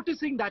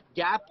 noticing that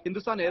gap,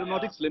 Hindustan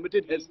Aeronautics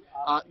Limited has,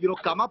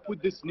 come up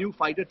with this new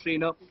fighter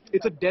trainer.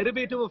 It's a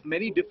derivative of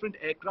many different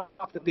aircraft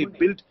that they've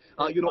built,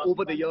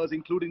 over the years,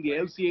 including the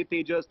LCA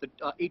Tejas, the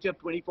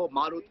HF-24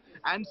 Marut,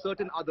 and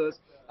certain others,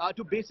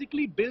 to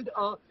basically build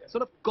a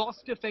sort of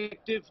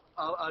cost-effective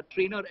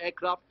trainer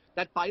aircraft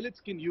that pilots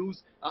can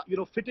use,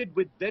 fitted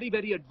with very,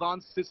 very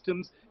advanced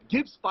systems,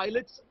 gives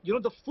pilots,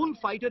 the full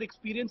fighter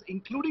experience,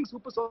 including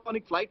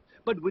supersonic flight,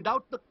 but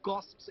without the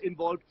costs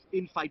involved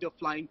in fighter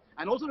flying.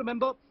 And also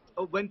remember,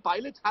 when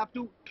pilots have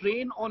to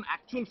train on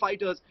actual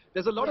fighters,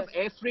 there's a lot of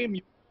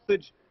airframe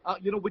usage,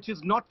 which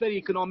is not very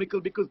economical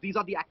because these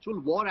are the actual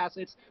war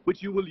assets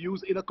which you will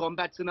use in a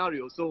combat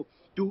scenario. So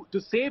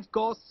to save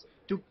costs,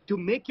 to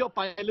make your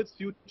pilots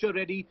future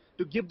ready,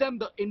 to give them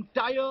the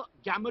entire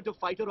gamut of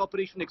fighter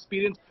operation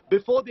experience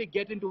before they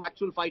get into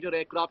actual fighter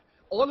aircraft.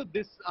 All of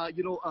this,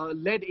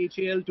 led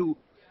HAL to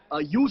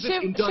use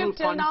its internal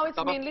till funds. Now it's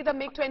mainly the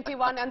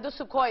MiG-21 and the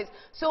Sukhois.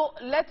 So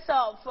let's,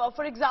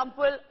 for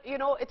example,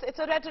 it's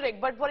a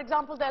rhetoric, but for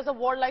example, there's a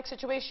war-like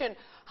situation.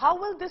 How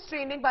will this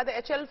training by the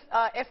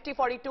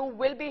HLFT-42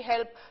 will be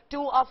help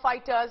to our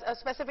fighters,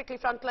 specifically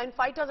frontline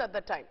fighters at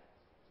that time?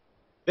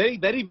 Very,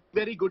 very,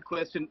 very good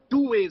question.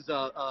 Two ways,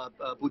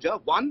 Pooja.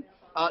 One,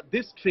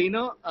 this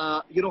trainer,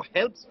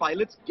 helps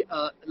pilots,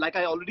 like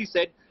I already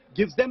said,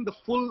 gives them the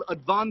full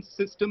advanced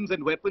systems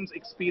and weapons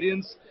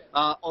experience,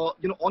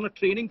 on a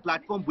training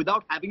platform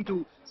without having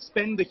to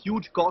spend the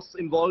huge costs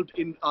involved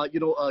in,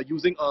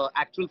 using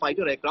actual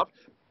fighter aircraft.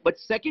 But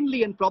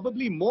secondly, and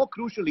probably more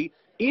crucially,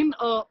 in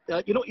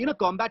a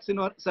combat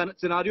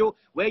scenario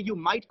where you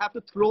might have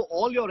to throw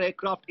all your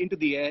aircraft into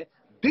the air,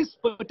 this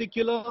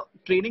particular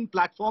training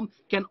platform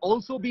can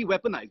also be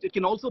weaponized. It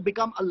can also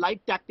become a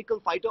light tactical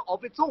fighter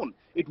of its own.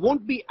 It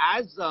won't be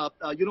as,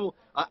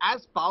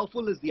 as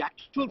powerful as the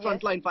actual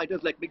frontline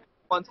fighters like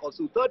MiG-21s or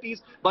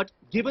Su-30s. But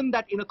given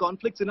that in a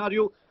conflict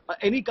scenario,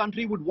 any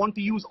country would want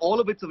to use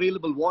all of its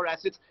available war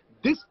assets,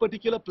 this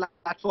particular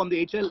platform,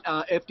 the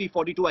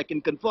HLFT-42, I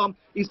can confirm,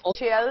 is...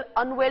 HAL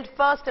unveiled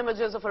first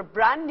images of a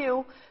brand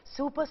new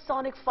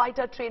supersonic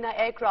fighter trainer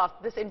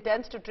aircraft. This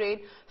intends to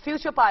train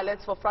future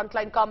pilots for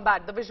frontline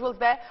combat. The visuals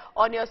there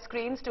on your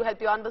screens to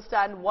help you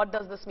understand what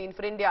does this mean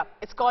for India.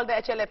 It's called the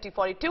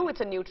HLFT-42.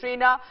 It's a new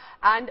trainer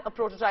and a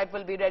prototype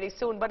will be ready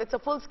soon. But it's a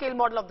full-scale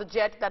model of the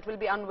jet that will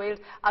be unveiled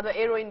at the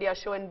Aero India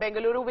show in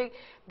Bengaluru. We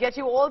get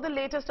you all the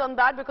latest on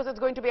that because it's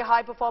going to be a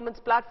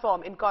high-performance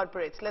platform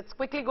incorporates. Let's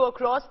quickly go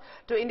across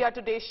to India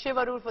Today's Shiv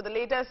for the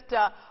latest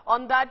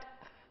on that.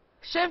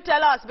 Shiv,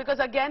 tell us, because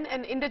again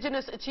an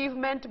indigenous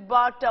achievement,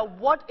 but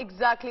what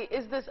exactly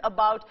is this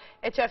about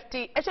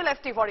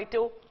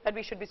HLFT-42 that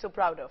we should be so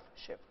proud of,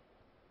 Shiv?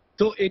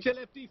 So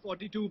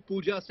HLFT-42,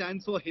 Pooja,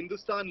 stands for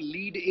Hindustan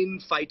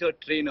Lead-In Fighter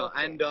Trainer.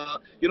 And,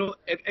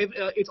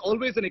 it's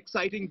always an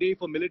exciting day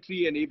for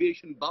military and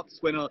aviation buffs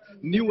when a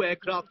new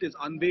aircraft is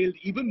unveiled,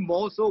 even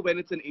more so when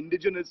it's an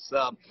indigenous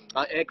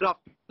aircraft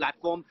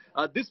platform.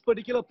 This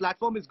particular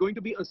platform is going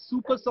to be a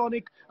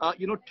supersonic,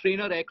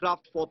 trainer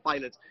aircraft for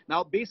pilots.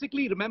 Now,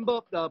 basically,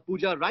 remember,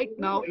 Pooja, right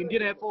now,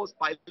 Indian Air Force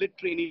pilot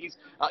trainees,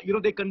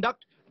 they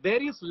conduct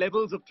various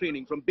levels of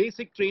training, from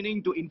basic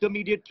training to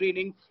intermediate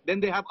training, then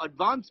they have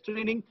advanced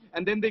training,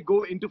 and then they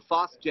go into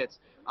fast jets.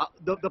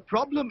 The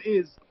problem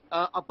is,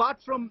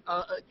 apart from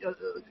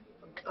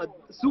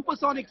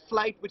supersonic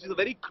flight, which is a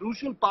very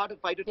crucial part of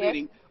fighter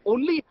training,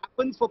 only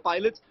happens for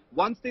pilots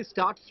once they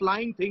start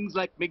flying things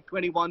like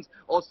MiG-21s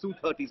or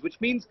Su-30s, which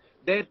means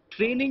their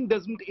training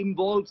doesn't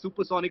involve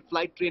supersonic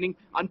flight training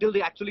until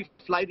they actually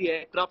fly the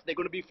aircraft they're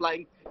going to be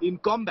flying in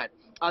combat.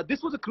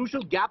 This was a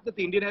crucial gap that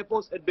the Indian Air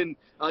Force had been,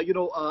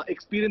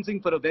 experiencing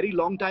for a very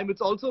long time.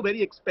 It's also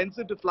very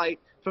expensive to fly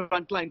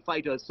frontline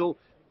fighters. So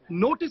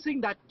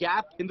noticing that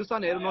gap,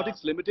 Hindustan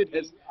Aeronautics Limited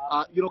has,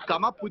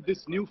 come up with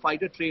this new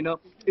fighter trainer.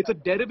 It's a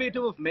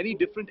derivative of many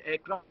different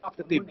aircraft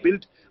that they've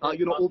built,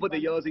 over the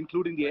years,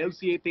 including the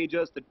LCA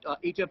Tejas, the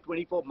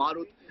HF-24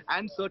 Marut,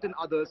 and certain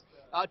others,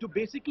 to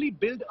basically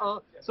build a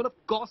sort of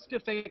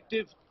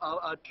cost-effective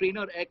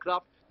trainer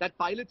aircraft that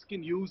pilots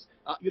can use,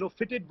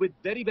 fitted with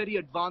very, very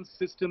advanced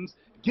systems,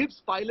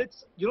 gives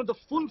pilots, the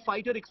full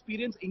fighter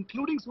experience,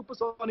 including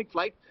supersonic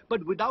flight,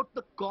 but without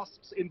the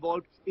costs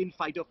involved in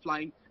fighter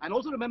flying. And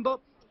also remember,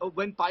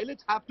 when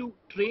pilots have to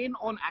train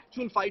on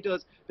actual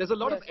fighters, there's a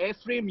lot of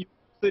airframe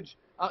usage,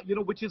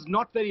 which is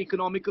not very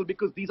economical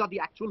because these are the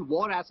actual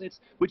war assets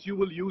which you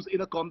will use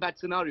in a combat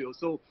scenario.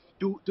 So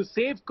to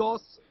save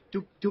costs,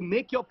 to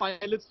make your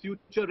pilots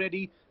future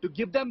ready, to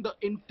give them the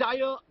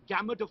entire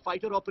gamut of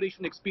fighter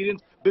operation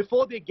experience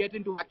before they get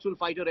into actual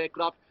fighter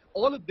aircraft,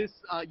 all of this,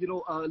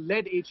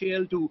 led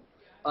HAL to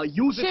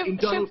use its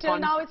internal Till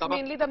funds. now it's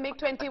mainly the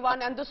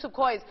MiG-21 and the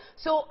Sukhois.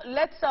 So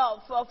let's,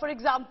 for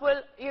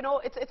example,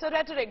 it's a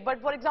rhetoric,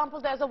 but for example,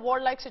 there's a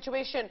warlike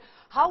situation.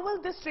 How will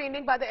this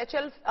training by the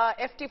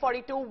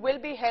HLFT-42 will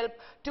be help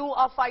to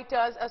our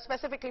fighters,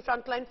 specifically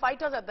frontline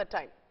fighters at that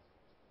time?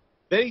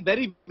 Very,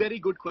 very, very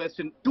good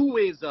question. Two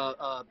ways,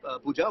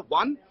 Pooja.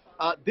 One,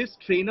 this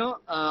trainer,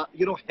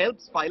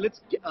 helps pilots,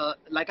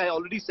 like I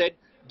already said,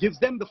 gives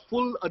them the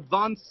full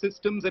advanced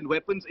systems and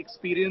weapons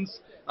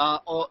experience,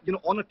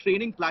 on a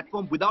training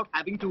platform without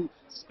having to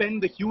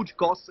spend the huge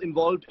costs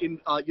involved in,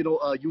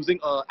 using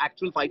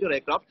actual fighter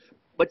aircraft.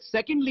 But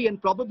secondly,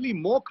 and probably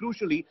more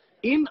crucially,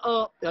 in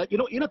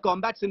a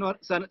combat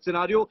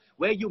scenario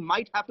where you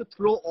might have to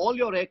throw all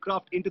your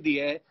aircraft into the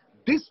air,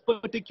 this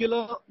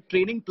particular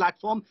training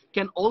platform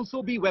can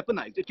also be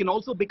weaponized. It can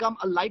also become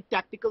a light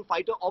tactical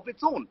fighter of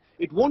its own.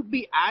 It won't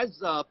be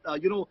as,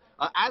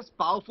 as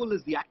powerful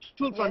as the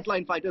actual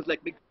frontline fighters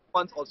like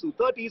MiG-21s or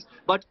Su-30s.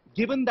 But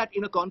given that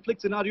in a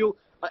conflict scenario,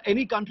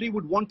 any country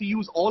would want to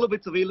use all of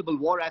its available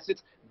war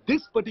assets,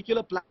 this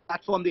particular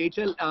platform, the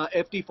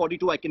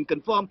HLFT-42, I can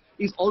confirm,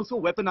 is also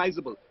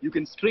weaponizable. You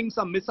can string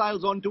some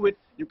missiles onto it.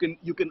 You can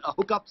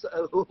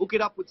hook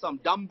it up with some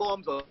dumb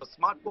bombs or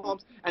smart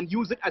bombs and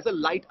use it as a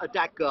light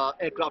attack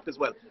aircraft as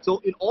well.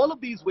 So in all of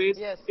these ways,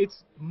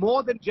 it's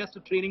more than just a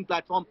training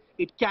platform.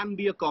 It can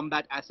be a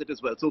combat asset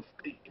as well. So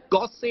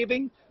cost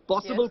saving,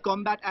 possible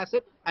combat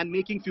asset, and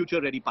making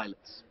future-ready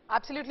pilots.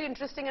 Absolutely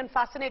interesting and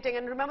fascinating.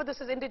 And remember, this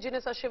is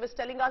indigenous, as Shiv is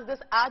telling us. This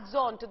adds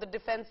on to the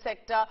defense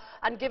sector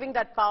and giving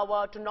that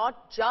power to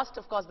not just,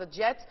 of course, the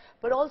jets,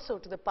 but also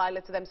to the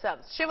pilots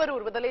themselves. Shiv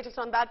Arur with the latest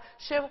on that.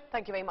 Shiv,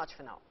 thank you very much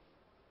for now.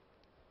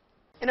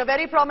 In a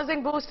very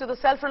promising boost to the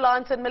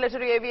self-reliance in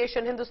military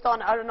aviation,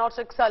 Hindustan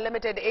Aeronautics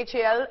Limited,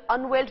 HAL,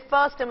 unveiled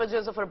first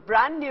images of a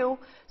brand new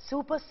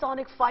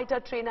supersonic fighter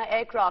trainer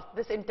aircraft.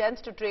 This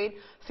intends to train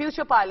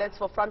future pilots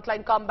for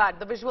frontline combat.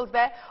 The visuals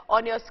there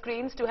on your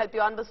screens to help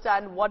you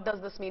understand what does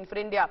this mean for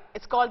India.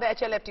 It's called the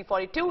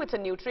HLFT-42. It's a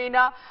new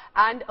trainer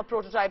and a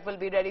prototype will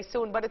be ready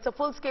soon. But it's a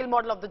full-scale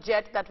model of the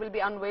jet that will be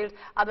unveiled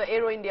at the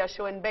Aero India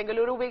show in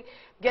Bengaluru. We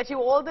get you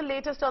all the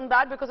latest on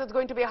that because it's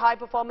going to be a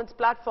high-performance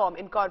platform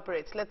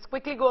incorporates. Let's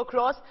quickly go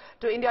across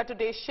to India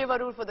Today. Shiv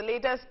Arur for the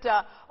latest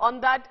on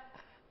that.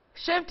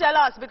 Shiv, tell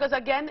us, because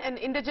again an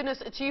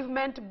indigenous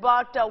achievement,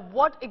 but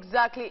what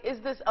exactly is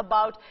this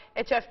about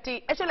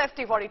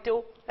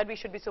HLFT-42 that we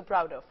should be so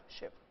proud of,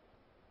 Shiv?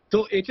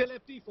 So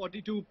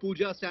HLFT-42,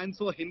 Pooja, stands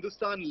for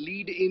Hindustan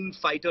Lead-In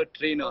Fighter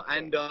Trainer.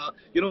 And,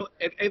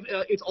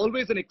 it's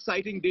always an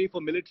exciting day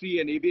for military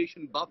and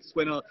aviation buffs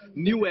when a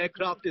new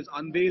aircraft is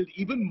unveiled,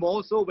 even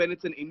more so when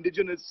it's an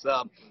indigenous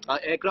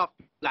aircraft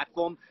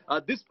platform.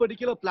 This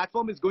particular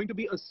platform is going to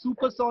be a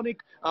supersonic,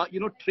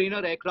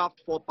 trainer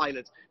aircraft for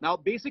pilots. Now,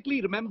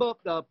 basically, remember,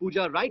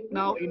 Pooja, right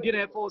now, Indian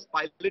Air Force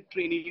pilot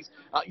trainees,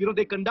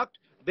 they conduct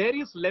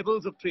various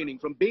levels of training,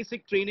 from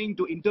basic training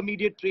to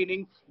intermediate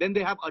training, then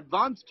they have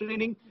advanced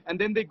training, and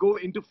then they go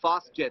into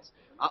fast jets.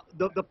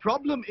 The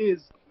problem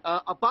is,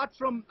 apart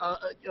from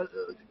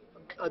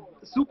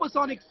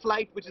supersonic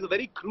flight, which is a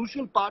very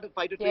crucial part of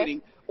fighter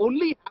training,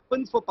 only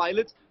happens for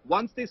pilots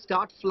once they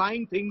start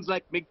flying things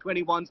like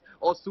MiG-21s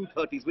or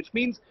Su-30s, which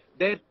means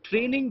their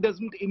training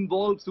doesn't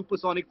involve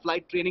supersonic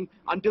flight training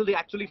until they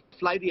actually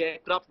fly the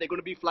aircraft they're going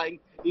to be flying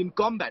in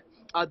combat.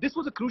 This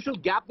was a crucial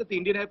gap that the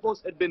Indian Air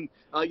Force had been,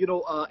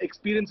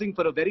 experiencing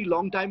for a very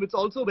long time. It's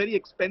also very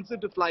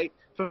expensive to fly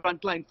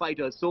frontline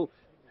fighters. So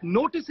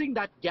noticing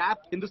that gap,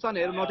 Hindustan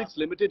Aeronautics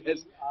Limited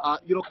has,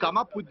 come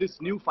up with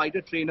this new fighter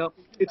trainer.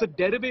 It's a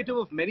derivative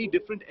of many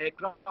different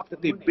aircraft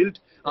that they've built,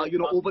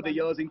 over the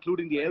years,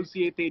 including the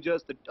LCA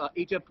Tejas, the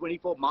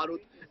HF-24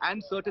 Marut,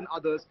 and certain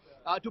others,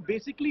 to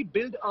basically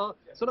build a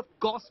sort of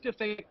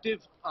cost-effective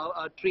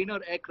trainer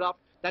aircraft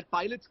that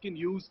pilots can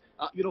use,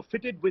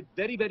 fitted with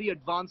very, very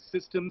advanced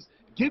systems,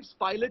 gives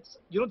pilots,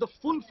 the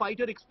full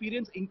fighter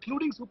experience,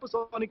 including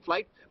supersonic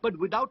flight, but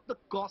without the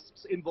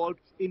costs involved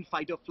in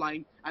fighter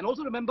flying. And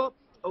also remember,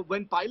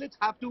 when pilots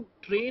have to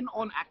train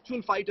on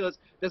actual fighters,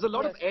 there's a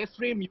lot of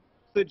airframe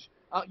usage,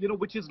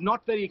 which is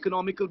not very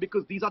economical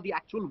because these are the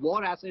actual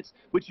war assets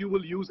which you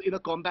will use in a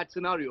combat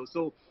scenario.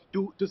 So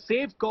to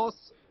save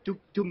costs,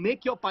 to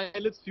make your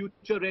pilots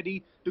future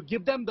ready, to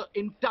give them the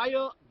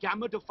entire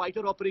gamut of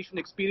fighter operation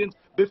experience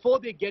before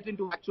they get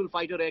into actual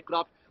fighter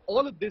aircraft,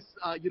 all of this,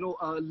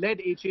 led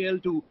HAL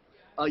to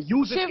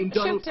use its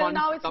internal Shiv, till funds.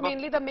 now it's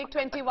mainly the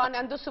MiG-21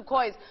 and the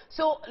Sukhois.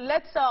 So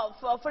let's,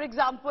 for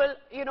example,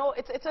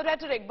 it's a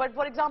rhetoric, but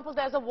for example,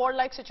 there's a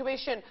warlike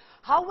situation.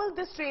 How will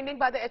this training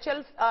by the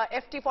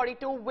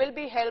HLFT-42 will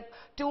be help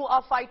to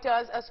our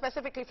fighters,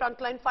 specifically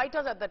frontline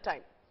fighters at that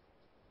time?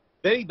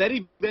 Very,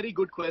 very, very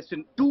good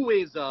question. Two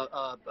ways,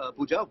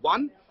 Pooja.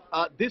 One,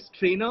 this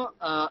trainer,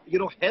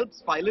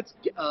 helps pilots,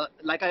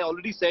 like I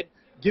already said,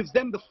 gives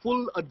them the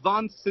full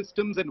advanced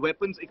systems and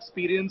weapons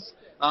experience,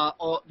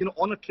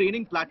 on a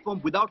training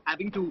platform without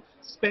having to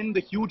spend the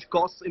huge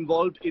costs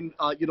involved in,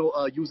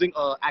 using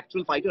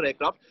actual fighter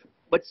aircraft.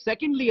 But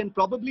secondly, and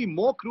probably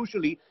more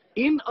crucially,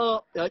 in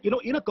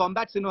a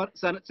combat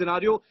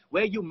scenario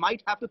where you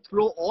might have to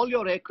throw all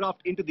your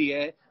aircraft into the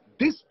air,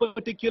 this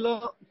particular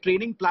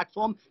training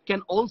platform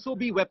can also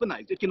be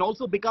weaponized. It can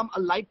also become a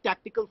light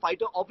tactical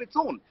fighter of its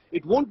own.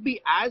 It won't be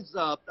as,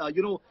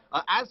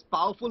 as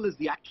powerful as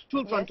the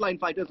actual frontline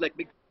fighters like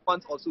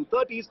MiG-21s or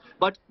Su-30s.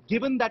 But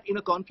given that in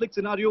a conflict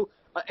scenario,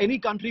 any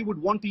country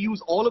would want to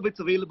use all of its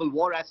available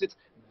war assets,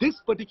 this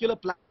particular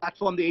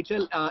platform, the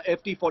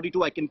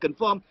HLFT-42, I can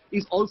confirm,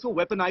 is also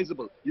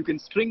weaponizable. You can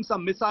string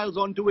some missiles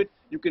onto it.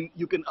 You can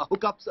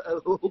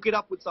hook it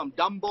up with some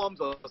dumb bombs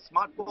or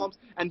smart bombs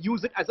and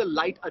use it as a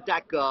light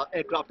attack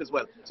aircraft as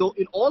well. So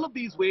in all of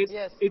these ways,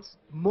 it's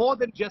more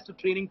than just a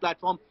training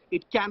platform.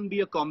 It can be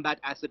a combat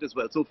asset as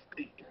well. So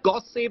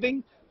cost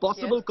saving,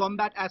 possible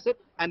combat asset,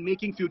 and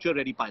making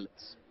future-ready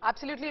pilots.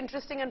 Absolutely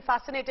interesting and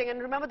fascinating.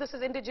 And remember, this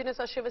is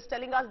indigenous, as Shiv is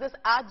telling us. This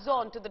adds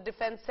on to the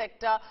defense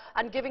sector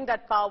and giving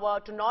that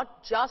power to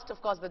not just,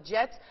 of course, the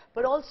jets,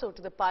 but also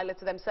to the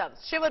pilots themselves.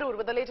 Shiv Arur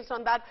with the latest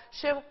on that.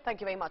 Shiv, thank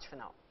you very much for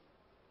now.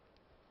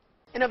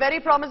 In a very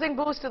promising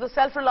boost to the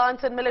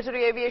self-reliance in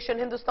military aviation,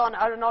 Hindustan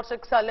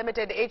Aeronautics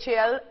Limited,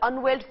 HAL,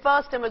 unveiled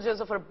first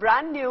images of a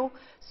brand new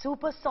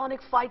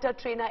supersonic fighter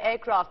trainer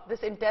aircraft.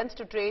 This intends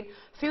to train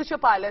future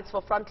pilots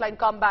for frontline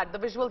combat. The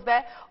visuals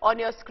there on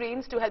your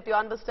screens to help you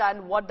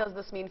understand what does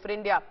this mean for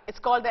India. It's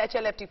called the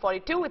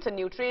HLFT-42. It's a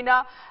new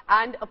trainer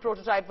and a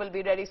prototype will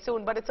be ready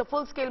soon. But it's a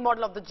full-scale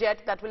model of the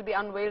jet that will be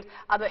unveiled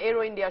at the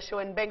Aero India show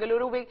in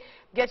Bengaluru. We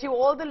get you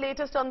all the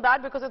latest on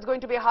that because it's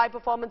going to be a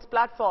high-performance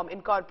platform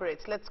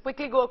incorporates. Let's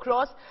quickly go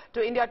across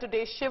to India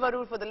Today. Shiv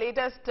Arur for the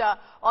latest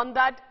on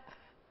that.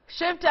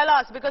 Shiv, tell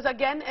us, because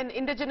again an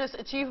indigenous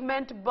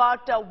achievement,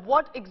 but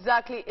what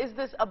exactly is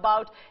this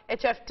about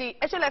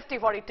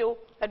HLFT-42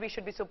 that we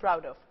should be so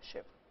proud of,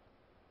 Shiv?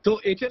 So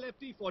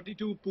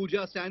HLFT-42,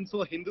 Pooja, stands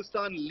for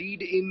Hindustan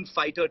Lead-In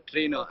Fighter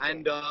Trainer.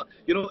 And,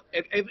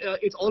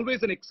 it's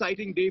always an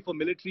exciting day for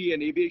military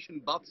and aviation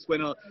buffs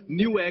when a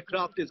new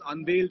aircraft is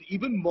unveiled,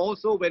 even more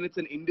so when it's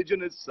an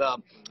indigenous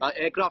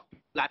aircraft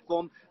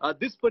platform.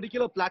 This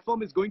particular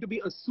platform is going to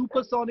be a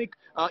supersonic,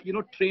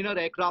 trainer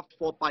aircraft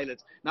for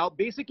pilots. Now,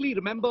 basically,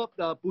 remember,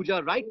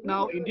 Pooja, right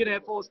now, Indian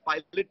Air Force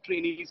pilot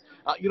trainees,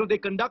 they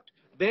conduct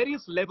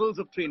various levels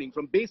of training,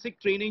 from basic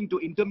training to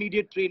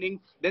intermediate training,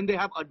 then they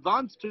have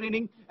advanced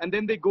training, and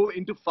then they go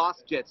into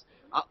fast jets.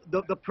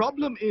 The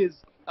problem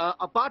is,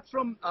 apart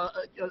from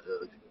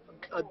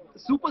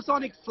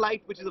supersonic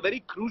flight, which is a very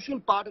crucial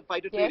part of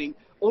fighter training,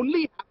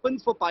 only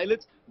happens for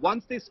pilots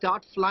once they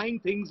start flying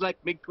things like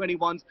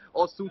MiG-21s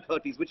or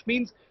Su-30s, which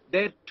means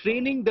their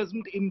training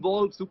doesn't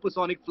involve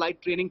supersonic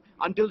flight training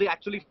until they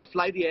actually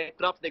fly the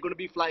aircraft they're going to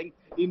be flying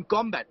in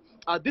combat.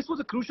 This was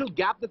a crucial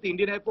gap that the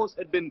Indian Air Force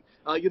had been,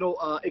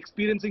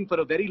 experiencing for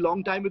a very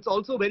long time. It's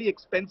also very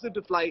expensive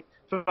to fly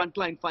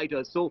frontline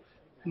fighters. So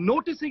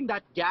noticing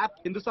that gap,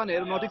 Hindustan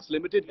Aeronautics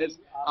Limited has,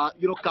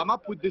 come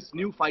up with this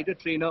new fighter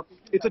trainer.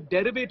 It's a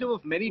derivative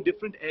of many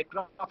different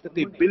aircraft that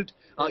they've built,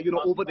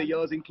 over the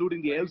years,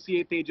 including the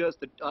LCA Tejas,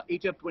 the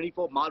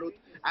HF-24 Marut,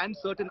 and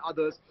certain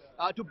others,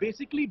 to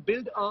basically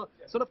build a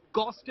sort of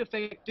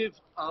cost-effective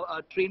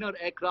trainer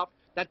aircraft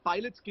that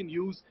pilots can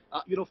use,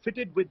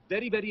 fitted with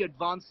very, very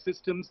advanced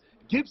systems,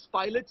 gives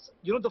pilots,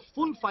 the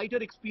full fighter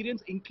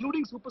experience,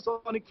 including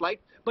supersonic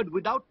flight, but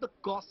without the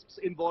costs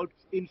involved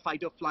in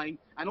fighter flying.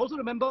 And also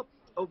remember,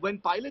 when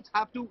pilots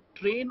have to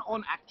train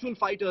on actual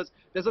fighters,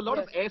 there's a lot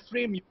of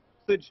airframe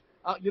usage,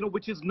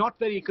 which is not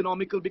very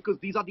economical because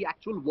these are the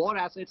actual war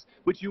assets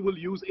which you will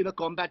use in a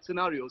combat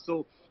scenario.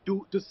 So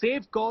to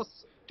save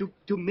costs,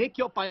 to make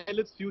your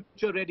pilots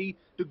future ready,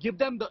 to give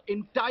them the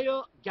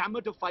entire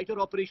gamut of fighter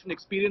operation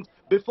experience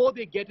before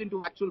they get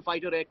into actual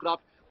fighter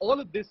aircraft, all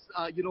of this,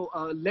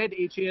 led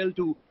HAL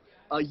to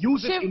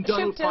use its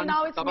internal Till funds.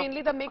 now it's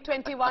mainly the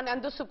MiG-21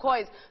 and the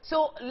Sukhois.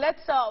 So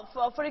let's,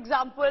 for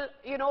example,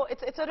 you know,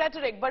 it's a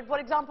rhetoric, but for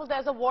example,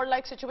 there's a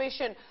war-like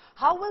situation.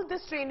 How will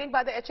this training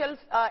by the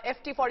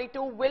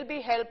HLFT-42 will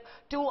be help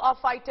to our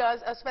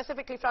fighters,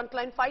 specifically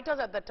frontline fighters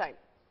at that time?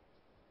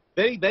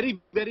 Very, very,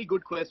 very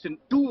good question.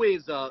 Two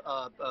ways,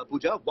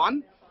 Pooja.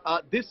 One,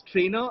 this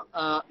trainer,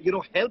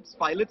 helps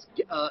pilots,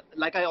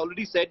 like I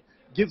already said,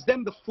 gives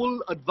them the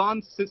full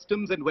advanced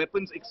systems and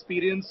weapons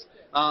experience,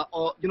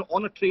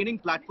 on a training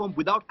platform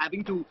without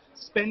having to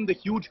spend the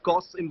huge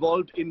costs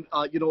involved in,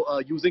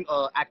 using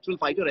actual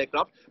fighter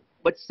aircraft.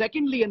 But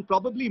secondly, and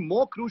probably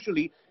more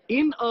crucially,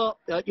 in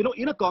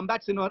a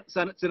combat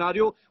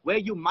scenario where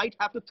you might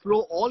have to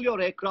throw all your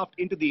aircraft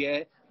into the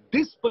air,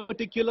 this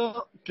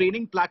particular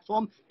training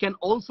platform can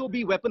also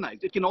be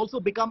weaponized. It can also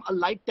become a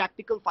light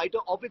tactical fighter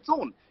of its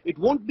own. It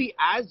won't be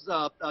as,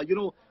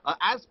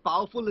 as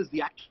powerful as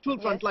the actual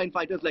frontline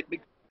fighters like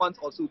MiG-1s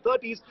or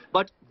Su-30s.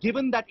 But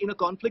given that in a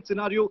conflict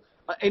scenario,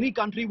 any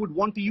country would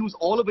want to use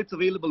all of its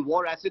available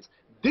war assets,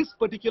 this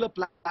particular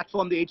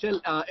platform, the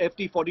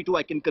HLFT-42,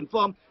 I can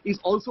confirm, is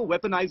also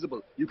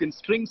weaponizable. You can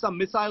string some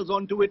missiles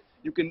onto it.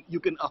 You can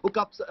hook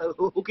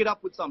it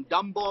up with some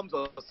dumb bombs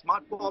or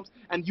smart bombs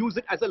and use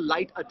it as a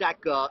light attack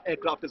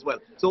aircraft as well.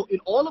 So in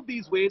all of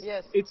these ways,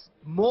 it's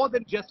more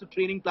than just a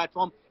training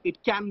platform.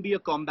 It can be a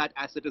combat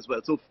asset as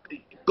well. So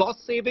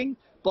cost saving,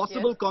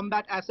 possible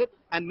combat asset,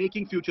 and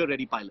making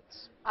future-ready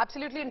pilots.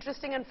 Absolutely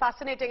interesting and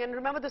fascinating. And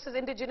remember, this is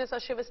indigenous,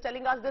 as Shiv is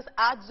telling us. This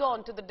adds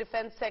on to the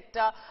defense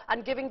sector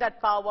and giving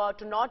that power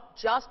to not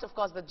just, of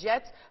course, the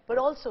jets, but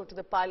also to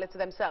the pilots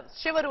themselves.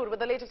 Shiv Arur with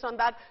the latest on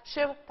that.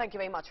 Shiv, thank you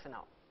very much for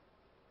now.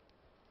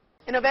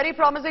 In a very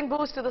promising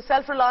boost to the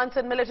self-reliance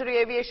in military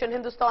aviation,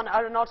 Hindustan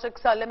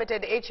Aeronautics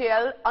Limited,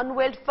 HAL,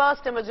 unveiled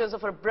first images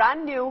of a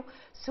brand new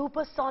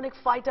supersonic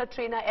fighter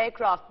trainer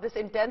aircraft. This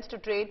intends to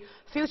train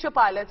future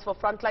pilots for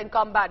frontline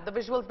combat. The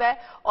visuals there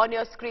on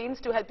your screens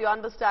to help you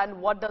understand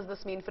what does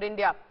this mean for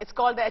India. It's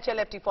called the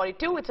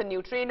HLFT-42. It's a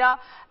new trainer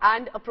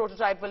and a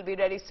prototype will be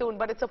ready soon.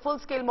 But it's a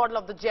full-scale model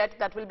of the jet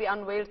that will be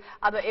unveiled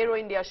at the Aero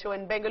India show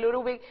in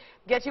Bengaluru. We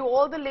get you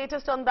all the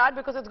latest on that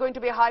because it's going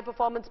to be a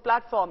high-performance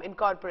platform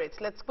incorporates.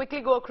 Let's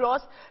quickly go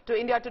across to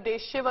India Today.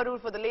 Shiv Arur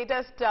for the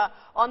latest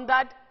on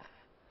that.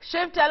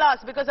 Shiv, tell us,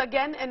 because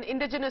again an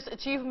indigenous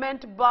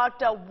achievement,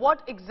 but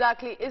what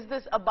exactly is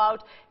this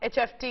about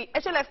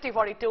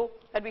HLFT-42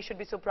 that we should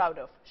be so proud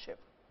of, Shiv?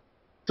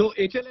 So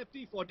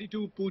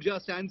HLFT-42, Pooja,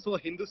 stands for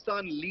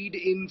Hindustan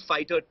Lead-In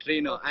Fighter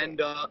Trainer.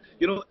 And,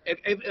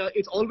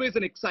 it's always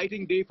an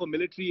exciting day for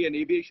military and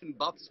aviation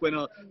buffs when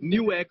a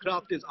new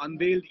aircraft is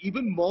unveiled,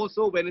 even more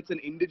so when it's an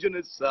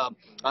indigenous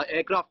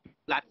aircraft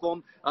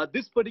platform.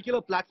 This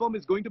particular platform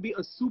is going to be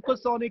a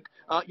supersonic,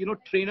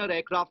 trainer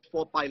aircraft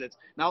for pilots.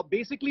 Now,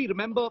 basically,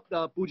 remember,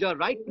 Pooja,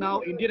 right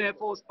now, Indian Air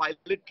Force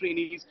pilot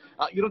trainees,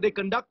 they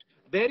conduct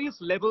various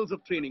levels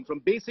of training, from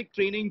basic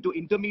training to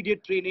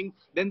intermediate training,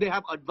 then they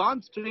have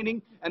advanced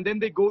training, and then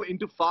they go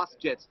into fast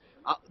jets.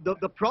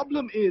 The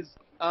problem is,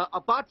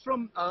 apart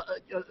from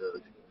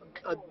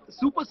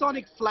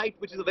supersonic flight,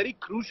 which is a very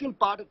crucial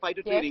part of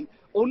fighter training,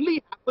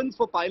 only happens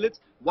for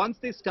pilots once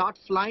they start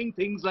flying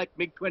things like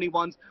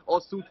MiG-21s or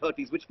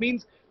Su-30s, which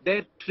means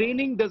their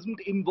training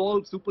doesn't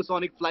involve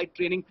supersonic flight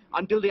training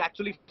until they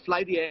actually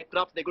fly the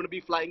aircraft they're going to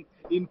be flying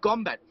in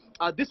combat.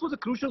 This was a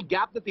crucial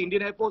gap that the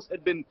Indian Air Force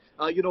had been,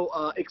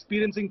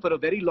 experiencing for a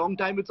very long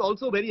time. It's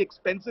also very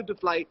expensive to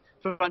fly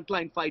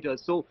frontline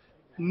fighters. So,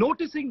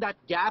 noticing that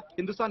gap,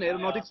 Hindustan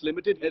Aeronautics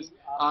Limited has,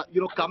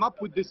 come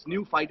up with this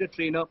new fighter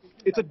trainer.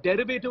 It's a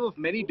derivative of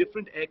many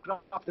different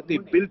aircraft that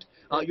they've built,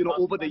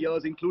 over the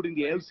years, including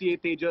the LCA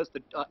Tejas,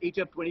 the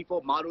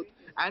HF-24 Marut,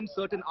 and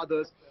certain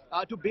others,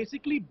 to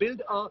basically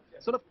build a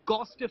sort of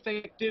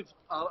cost-effective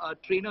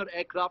trainer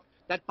aircraft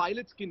that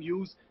pilots can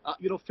use,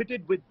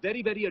 fitted with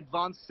very, very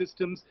advanced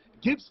systems,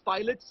 gives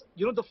pilots,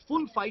 the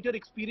full fighter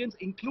experience,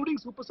 including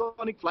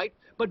supersonic flight,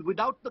 but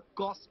without the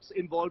costs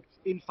involved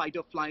in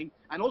fighter flying.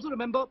 And also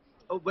remember,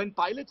 when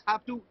pilots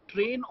have to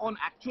train on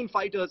actual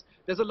fighters,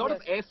 there's a lot of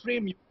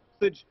airframe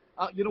usage,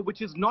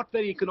 which is not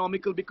very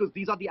economical because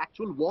these are the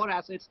actual war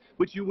assets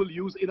which you will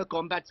use in a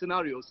combat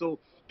scenario. So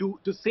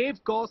to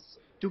save costs,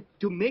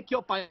 to make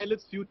your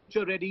pilots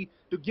future ready,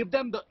 to give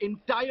them the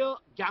entire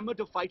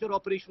gamut of fighter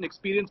operation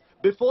experience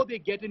before they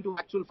get into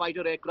actual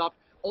fighter aircraft,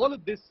 all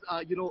of this,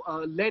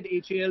 led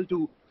HAL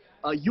to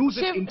use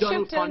its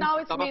internal funds. Till now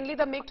it's mainly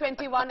the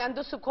MiG-21 and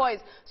the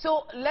Sukhois.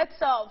 So let's,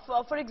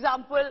 for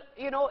example,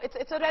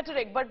 it's a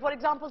rhetoric, but for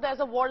example, there's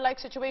a war-like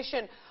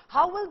situation.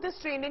 How will this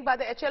training by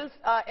the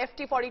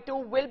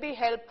HLFT-42 will be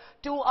help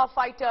to our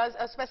fighters,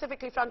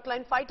 specifically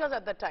frontline fighters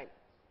at that time?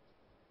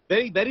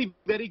 Very, very,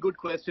 very good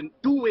question.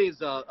 Two ways,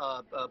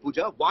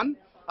 Pooja. One,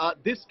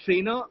 this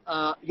trainer,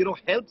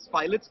 helps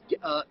pilots,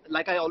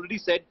 like I already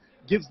said,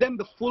 gives them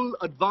the full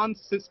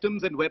advanced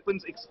systems and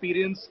weapons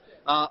experience,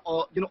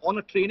 on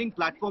a training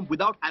platform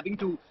without having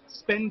to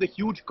spend the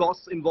huge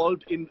costs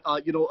involved in,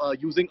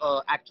 using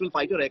actual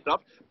fighter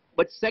aircraft.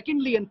 But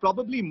secondly, and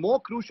probably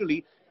more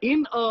crucially,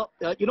 in a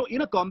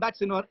in a combat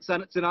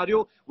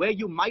scenario where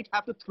you might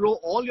have to throw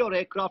all your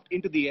aircraft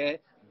into the air,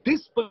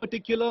 this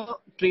particular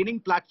training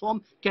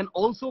platform can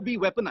also be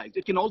weaponized.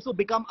 It can also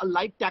become a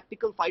light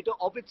tactical fighter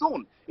of its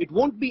own. It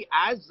won't be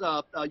as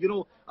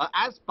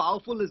as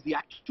powerful as the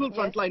actual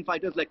frontline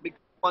fighters like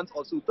MiG-21s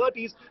or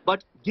Su-30s.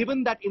 But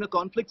given that in a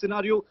conflict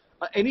scenario,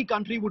 any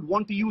country would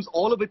want to use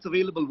all of its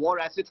available war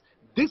assets,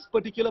 this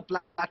particular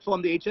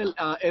platform, the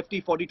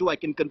HLFT-42, I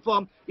can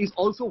confirm, is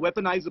also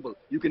weaponizable.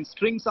 You can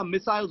string some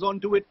missiles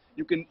onto it.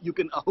 You can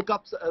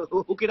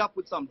hook it up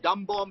with some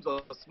dumb bombs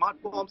or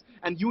smart bombs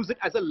and use it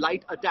as a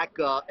light attack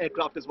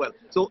aircraft as well.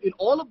 So in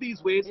all of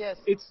these ways,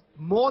 it's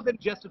more than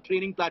just a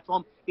training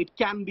platform. It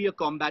can be a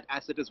combat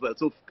asset as well.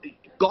 So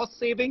cost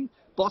saving,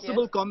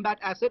 possible combat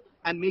asset,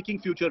 and making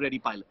future-ready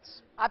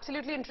pilots.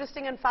 Absolutely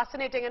interesting and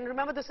fascinating. And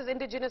remember, this is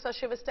indigenous, as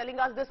Shiv is telling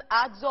us. This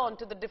adds on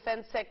to the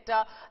defense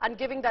sector and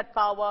giving that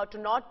power to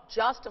not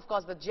just, of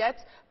course, the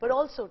jets, but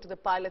also to the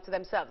pilots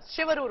themselves.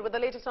 Shiv Arur with the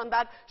latest on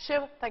that.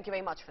 Shiv, thank you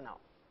very much for now.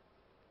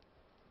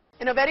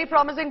 In a very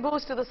promising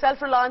boost to the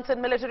self-reliance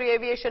in military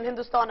aviation,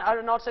 Hindustan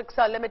Aeronautics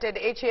Limited,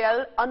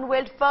 HAL,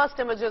 unveiled first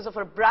images of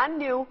a brand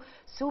new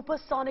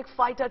supersonic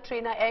fighter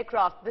trainer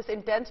aircraft. This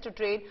intends to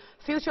train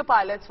future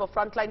pilots for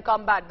frontline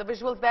combat. The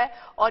visuals there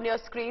on your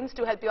screens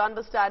to help you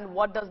understand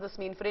what does this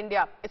mean for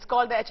India. It's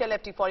called the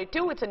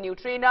HLFT-42. It's a new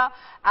trainer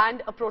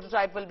and a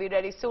prototype will be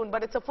ready soon.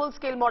 But it's a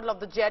full-scale model of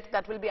the jet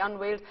that will be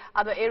unveiled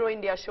at the Aero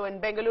India show in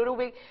Bengaluru.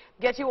 We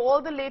get you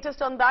all the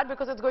latest on that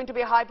because it's going to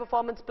be a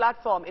high-performance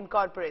platform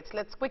incorporates.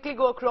 Let's quickly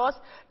go across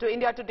to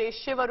India Today.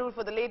 Shiv Arur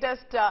for the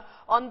latest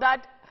on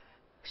that.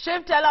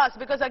 Shiv, tell us,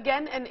 because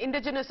again an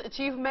indigenous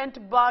achievement,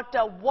 but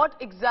what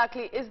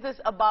exactly is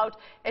this about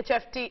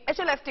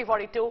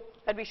HLFT-42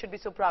 that we should be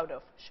so proud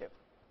of, Shiv?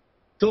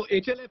 So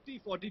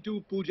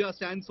HLFT-42, Pooja,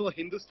 stands for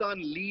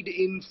Hindustan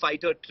Lead-In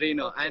Fighter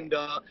Trainer. And,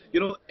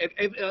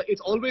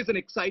 it's always an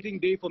exciting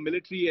day for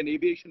military and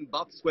aviation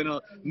buffs when a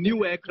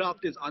new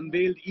aircraft is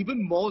unveiled,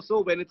 even more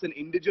so when it's an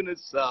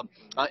indigenous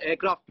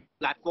aircraft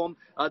platform.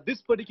 This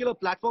particular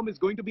platform is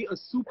going to be a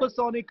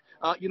supersonic,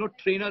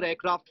 trainer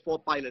aircraft for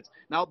pilots.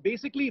 Now,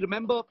 basically,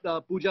 remember,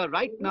 Pooja,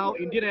 right now,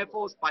 Indian Air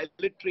Force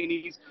pilot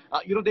trainees,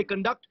 they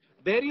conduct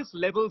various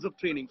levels of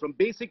training, from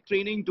basic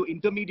training to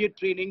intermediate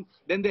training,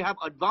 then they have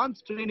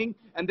advanced training,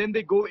 and then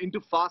they go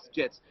into fast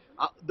jets.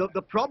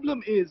 The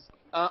problem is,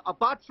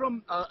 apart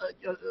from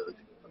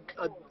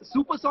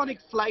supersonic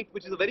flight,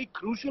 which is a very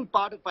crucial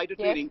part of fighter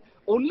training,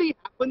 only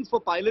happens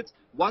for pilots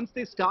once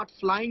they start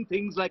flying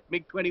things like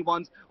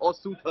MiG-21s or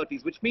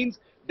Su-30s, which means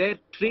their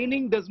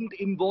training doesn't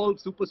involve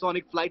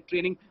supersonic flight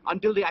training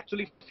until they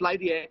actually fly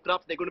the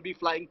aircraft they're going to be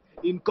flying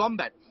in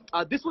combat.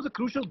 This was a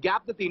crucial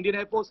gap that the Indian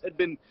Air Force had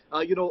been,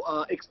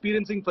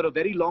 experiencing for a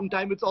very long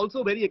time. It's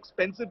also very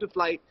expensive to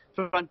fly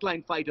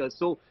frontline fighters.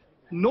 So,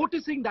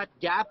 noticing that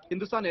gap,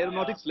 Hindustan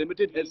Aeronautics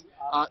Limited has,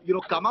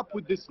 come up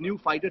with this new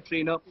fighter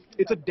trainer.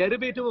 It's a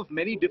derivative of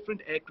many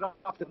different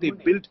aircraft that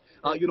they've built,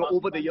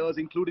 over the years,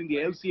 including the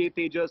LCA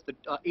Tejas, the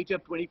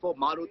HF-24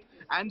 Marut,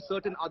 and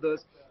certain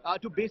others,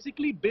 to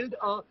basically build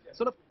a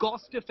sort of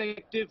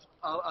cost-effective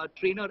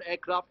trainer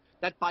aircraft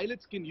that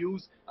pilots can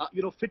use,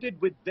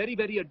 fitted with very,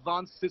 very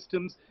advanced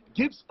systems,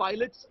 gives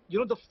pilots,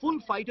 the full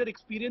fighter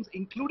experience,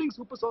 including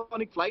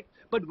supersonic flight,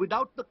 but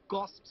without the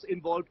costs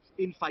involved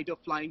in fighter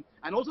flying.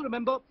 And also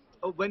remember,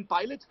 when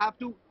pilots have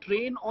to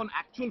train on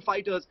actual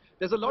fighters,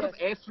 there's a lot of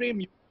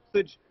airframe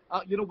usage,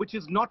 which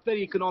is not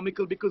very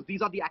economical because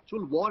these are the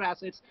actual war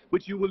assets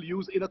which you will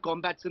use in a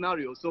combat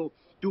scenario. So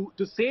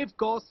to save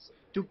costs,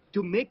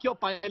 to make your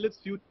pilots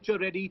future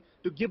ready,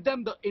 to give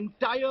them the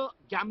entire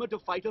gamut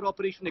of fighter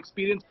operation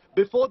experience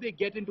before they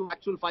get into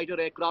actual fighter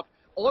aircraft,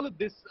 all of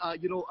this,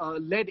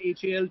 led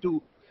HAL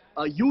to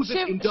use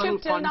its internal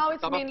funds. Till now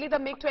it's mainly the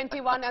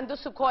MiG-21 and the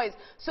Sukhois.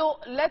 So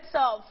let's,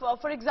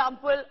 for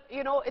example,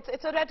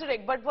 it's a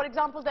rhetoric, but for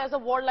example, there's a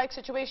warlike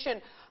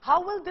situation.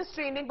 How will this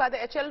training by the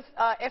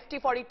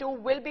HLFT-42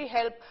 will be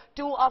help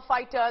to our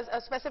fighters,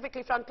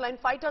 specifically frontline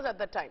fighters at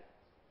that time?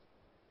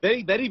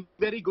 Very, very,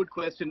 very good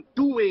question.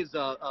 Two ways,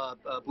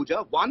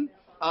 Pooja. One,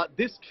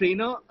 this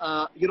trainer,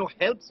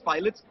 helps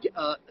pilots,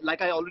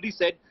 like I already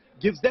said,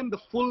 gives them the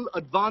full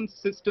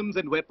advanced systems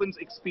and weapons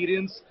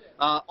experience,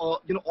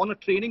 on a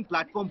training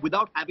platform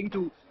without having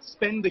to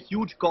spend the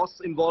huge costs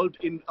involved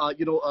in,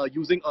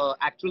 using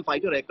actual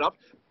fighter aircraft.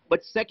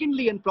 But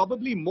secondly, and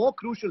probably more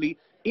crucially,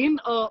 in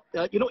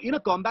a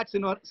combat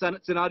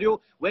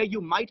scenario where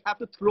you might have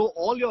to throw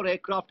all your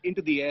aircraft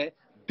into the air,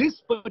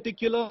 this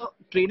particular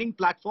training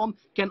platform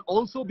can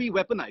also be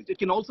weaponized. It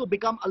can also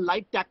become a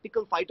light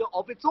tactical fighter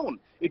of its own.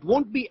 It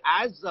won't be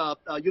as,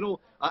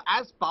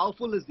 as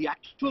powerful as the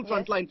actual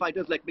frontline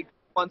fighters like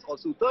MiG-21s or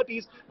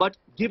Su-30s. But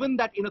given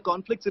that in a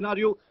conflict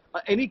scenario,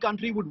 any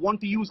country would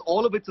want to use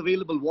all of its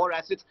available war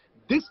assets,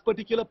 this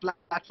particular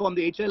platform,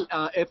 the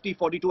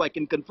HLFT-42, I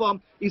can confirm,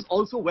 is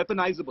also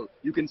weaponizable.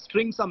 You can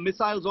string some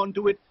missiles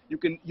onto it. You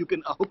can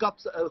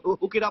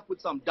hook it up with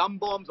some dumb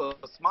bombs or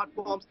smart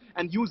bombs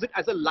and use it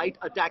as a light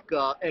attack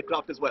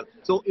aircraft as well.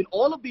 So in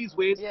all of these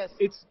ways,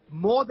 it's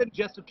more than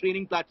just a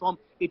training platform.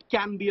 It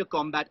can be a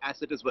combat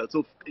asset as well.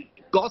 So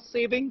cost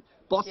saving,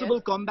 possible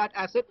combat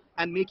asset,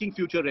 and making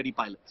future-ready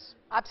pilots.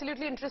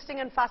 Absolutely interesting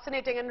and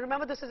fascinating. And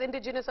remember, this is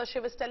indigenous, as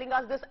Shiv is telling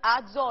us. This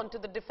adds on to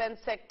the defense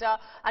sector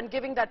and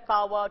giving that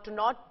power to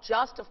not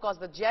just, of course,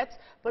 the jets,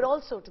 but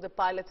also to the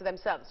pilots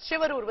themselves.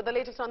 Shiv Arur with the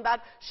latest on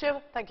that. Shiv,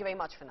 thank you very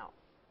much for now.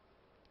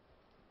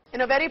 In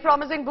a very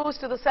promising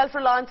boost to the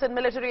self-reliance in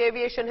military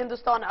aviation,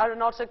 Hindustan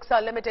Aeronautics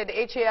Limited,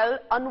 HAL,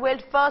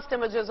 unveiled first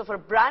images of a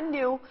brand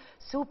new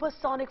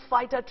supersonic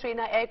fighter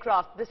trainer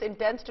aircraft. This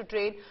intends to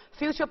train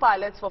future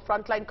pilots for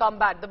frontline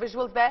combat. The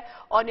visuals there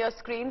on your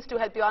screens to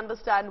help you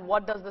understand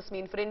what does this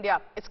mean for India.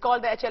 It's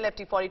called the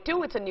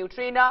HLFT-42. It's a new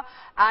trainer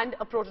and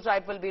a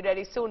prototype will be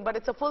ready soon. But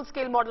it's a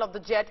full-scale model of the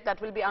jet that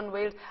will be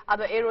unveiled at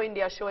the Aero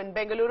India show in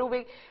Bengaluru.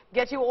 We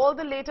get you all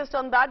the latest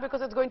on that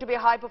because it's going to be a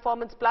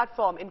high-performance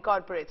platform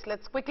incorporates.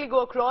 Let's quickly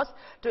go across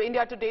to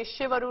India Today.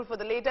 Shiv Arur for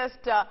the latest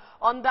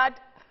on that.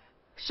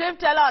 Shiv,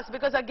 tell us,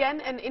 because again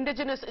an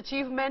indigenous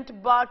achievement,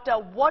 but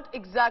what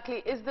exactly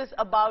is this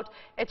about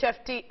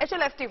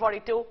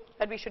HLFT-42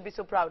 that we should be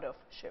so proud of,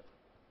 Shiv?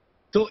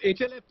 So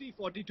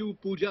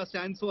HLFT-42, Pooja,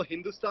 stands for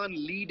Hindustan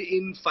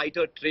Lead-In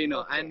Fighter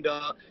Trainer. And,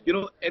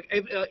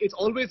 it's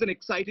always an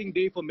exciting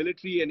day for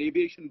military and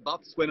aviation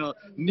buffs when a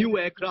new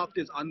aircraft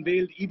is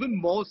unveiled, even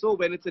more so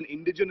when it's an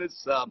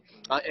indigenous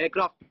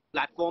aircraft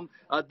platform.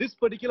 This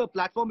particular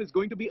platform is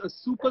going to be a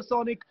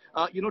supersonic,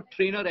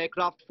 trainer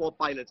aircraft for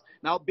pilots.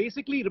 Now,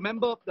 basically,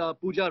 remember,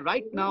 Pooja,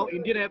 right now,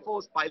 Indian Air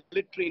Force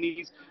pilot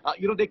trainees,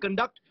 they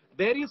conduct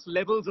various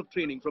levels of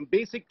training, from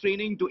basic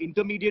training to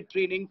intermediate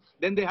training,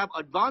 then they have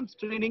advanced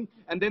training,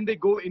 and then they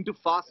go into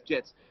fast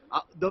jets.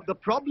 The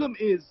problem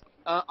is,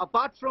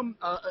 apart from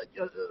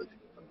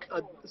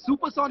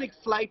supersonic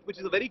flight, which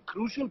is a very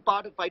crucial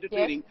part of fighter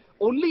training,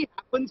 only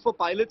happens for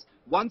pilots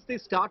once they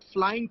start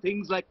flying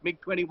things like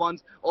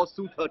MiG-21s or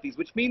Su-30s,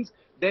 which means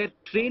their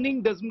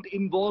training doesn't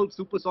involve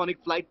supersonic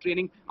flight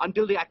training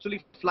until they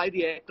actually fly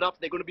the aircraft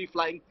they're going to be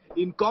flying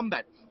in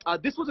combat.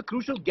 This was a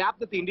crucial gap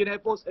that the Indian Air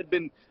Force had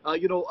been,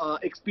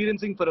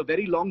 experiencing for a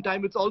very long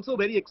time. It's also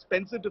very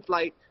expensive to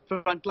fly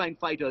frontline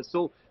fighters.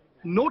 So,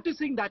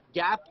 noticing that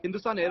gap,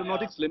 Hindustan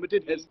Aeronautics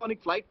Limited has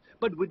sonic flight,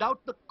 but without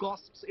the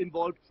costs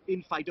involved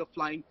in fighter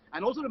flying.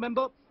 And also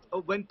remember,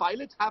 when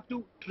pilots have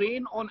to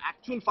train on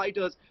actual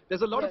fighters,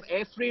 there's a lot of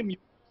airframe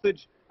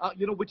usage,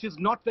 which is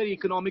not very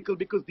economical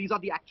because these are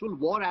the actual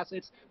war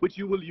assets which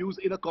you will use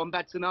in a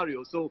combat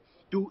scenario. So,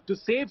 to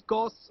save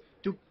costs,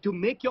 to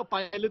make your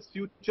pilots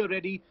future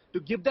ready, to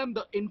give them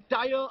the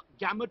entire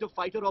gamut of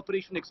fighter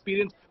operation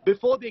experience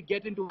before they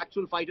get into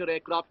actual fighter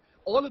aircraft.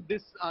 All of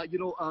this,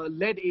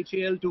 led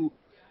HAL to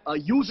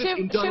use its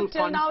internal Shiv,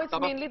 till now it's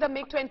mainly the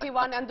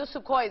MiG-21 and the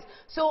Sukhois.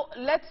 So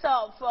let's,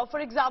 for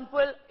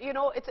example,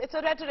 it's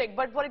a rhetoric,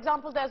 but for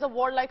example, there's a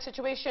warlike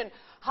situation.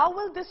 How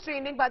will this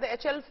training by the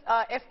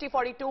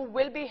HLFT-42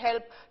 will be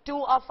help to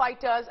our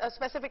fighters,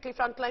 specifically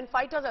frontline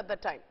fighters at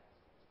that time?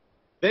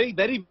 Very,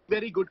 very,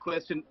 very good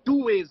question.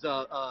 Two ways,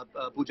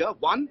 Pooja.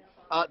 One,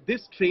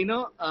 this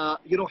trainer,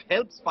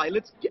 helps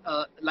pilots,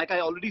 like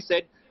I already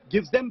said,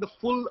 gives them the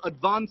full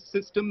advanced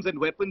systems and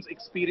weapons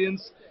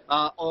experience,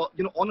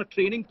 on a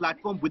training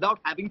platform without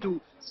having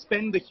to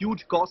spend the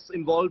huge costs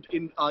involved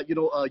in,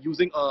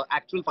 using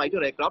actual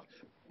fighter aircraft.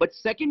 But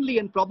secondly,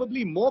 and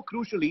probably more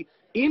crucially,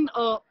 in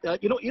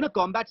a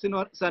combat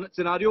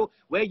scenario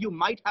where you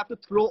might have to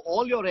throw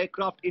all your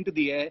aircraft into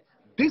the air,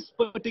 this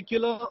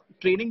particular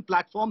training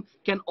platform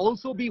can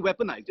also be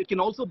weaponized. It can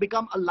also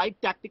become a light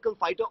tactical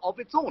fighter of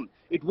its own.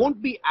 It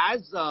won't be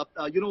as,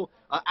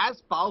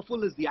 as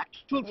powerful as the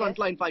actual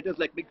frontline fighters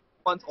like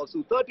MiG-21s or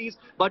Su-30s.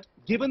 But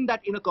given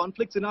that in a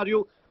conflict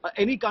scenario,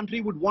 any country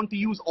would want to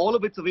use all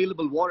of its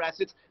available war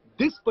assets,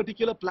 this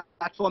particular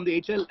platform,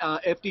 the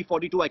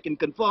HLFT-42, I can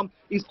confirm,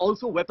 is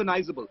also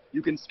weaponizable.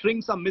 You can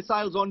string some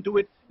missiles onto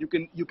it. You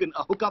can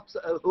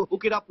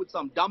hook it up with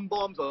some dumb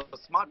bombs or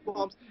smart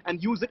bombs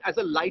and use it as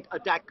a light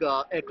attack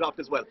aircraft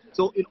as well.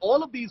 So in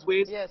all of these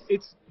ways,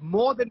 it's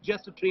more than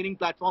just a training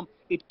platform.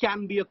 It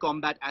can be a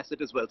combat asset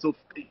as well. So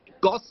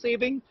cost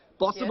saving,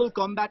 possible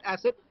combat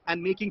asset,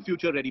 and making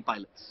future-ready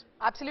pilots.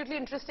 Absolutely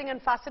interesting and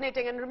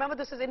fascinating. And remember,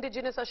 this is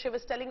indigenous, as Shiv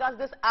is telling us.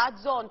 This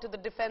adds on to the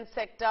defense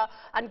sector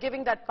and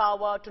giving that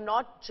power to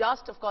not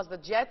just, of course, the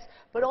jets,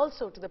 but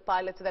also to the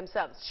pilots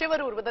themselves. Shiv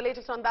Arur with the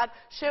latest on that.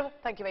 Shiv,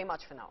 thank you very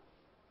much for now.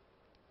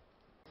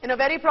 In a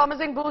very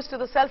promising boost to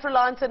the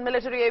self-reliance in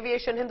military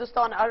aviation,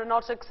 Hindustan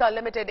Aeronautics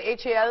Limited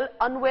 (HAL)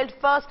 unveiled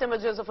first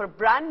images of a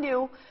brand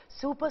new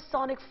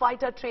supersonic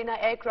fighter trainer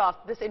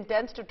aircraft. This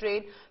intends to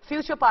train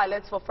future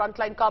pilots for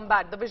frontline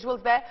combat. The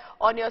visuals there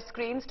on your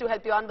screens to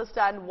help you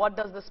understand what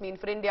does this mean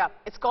for India.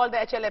 It's called the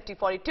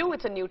HLFT-42.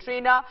 It's a new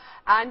trainer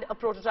and a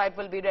prototype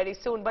will be ready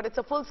soon. But it's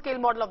a full-scale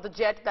model of the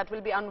jet that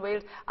will be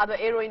unveiled at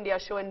the Aero India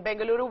show in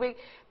Bengaluru. We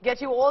get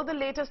you all the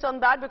latest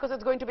on that because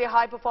it's going to be a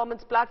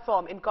high-performance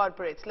platform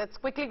incorporates. Let's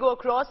quickly go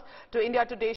across to India Today.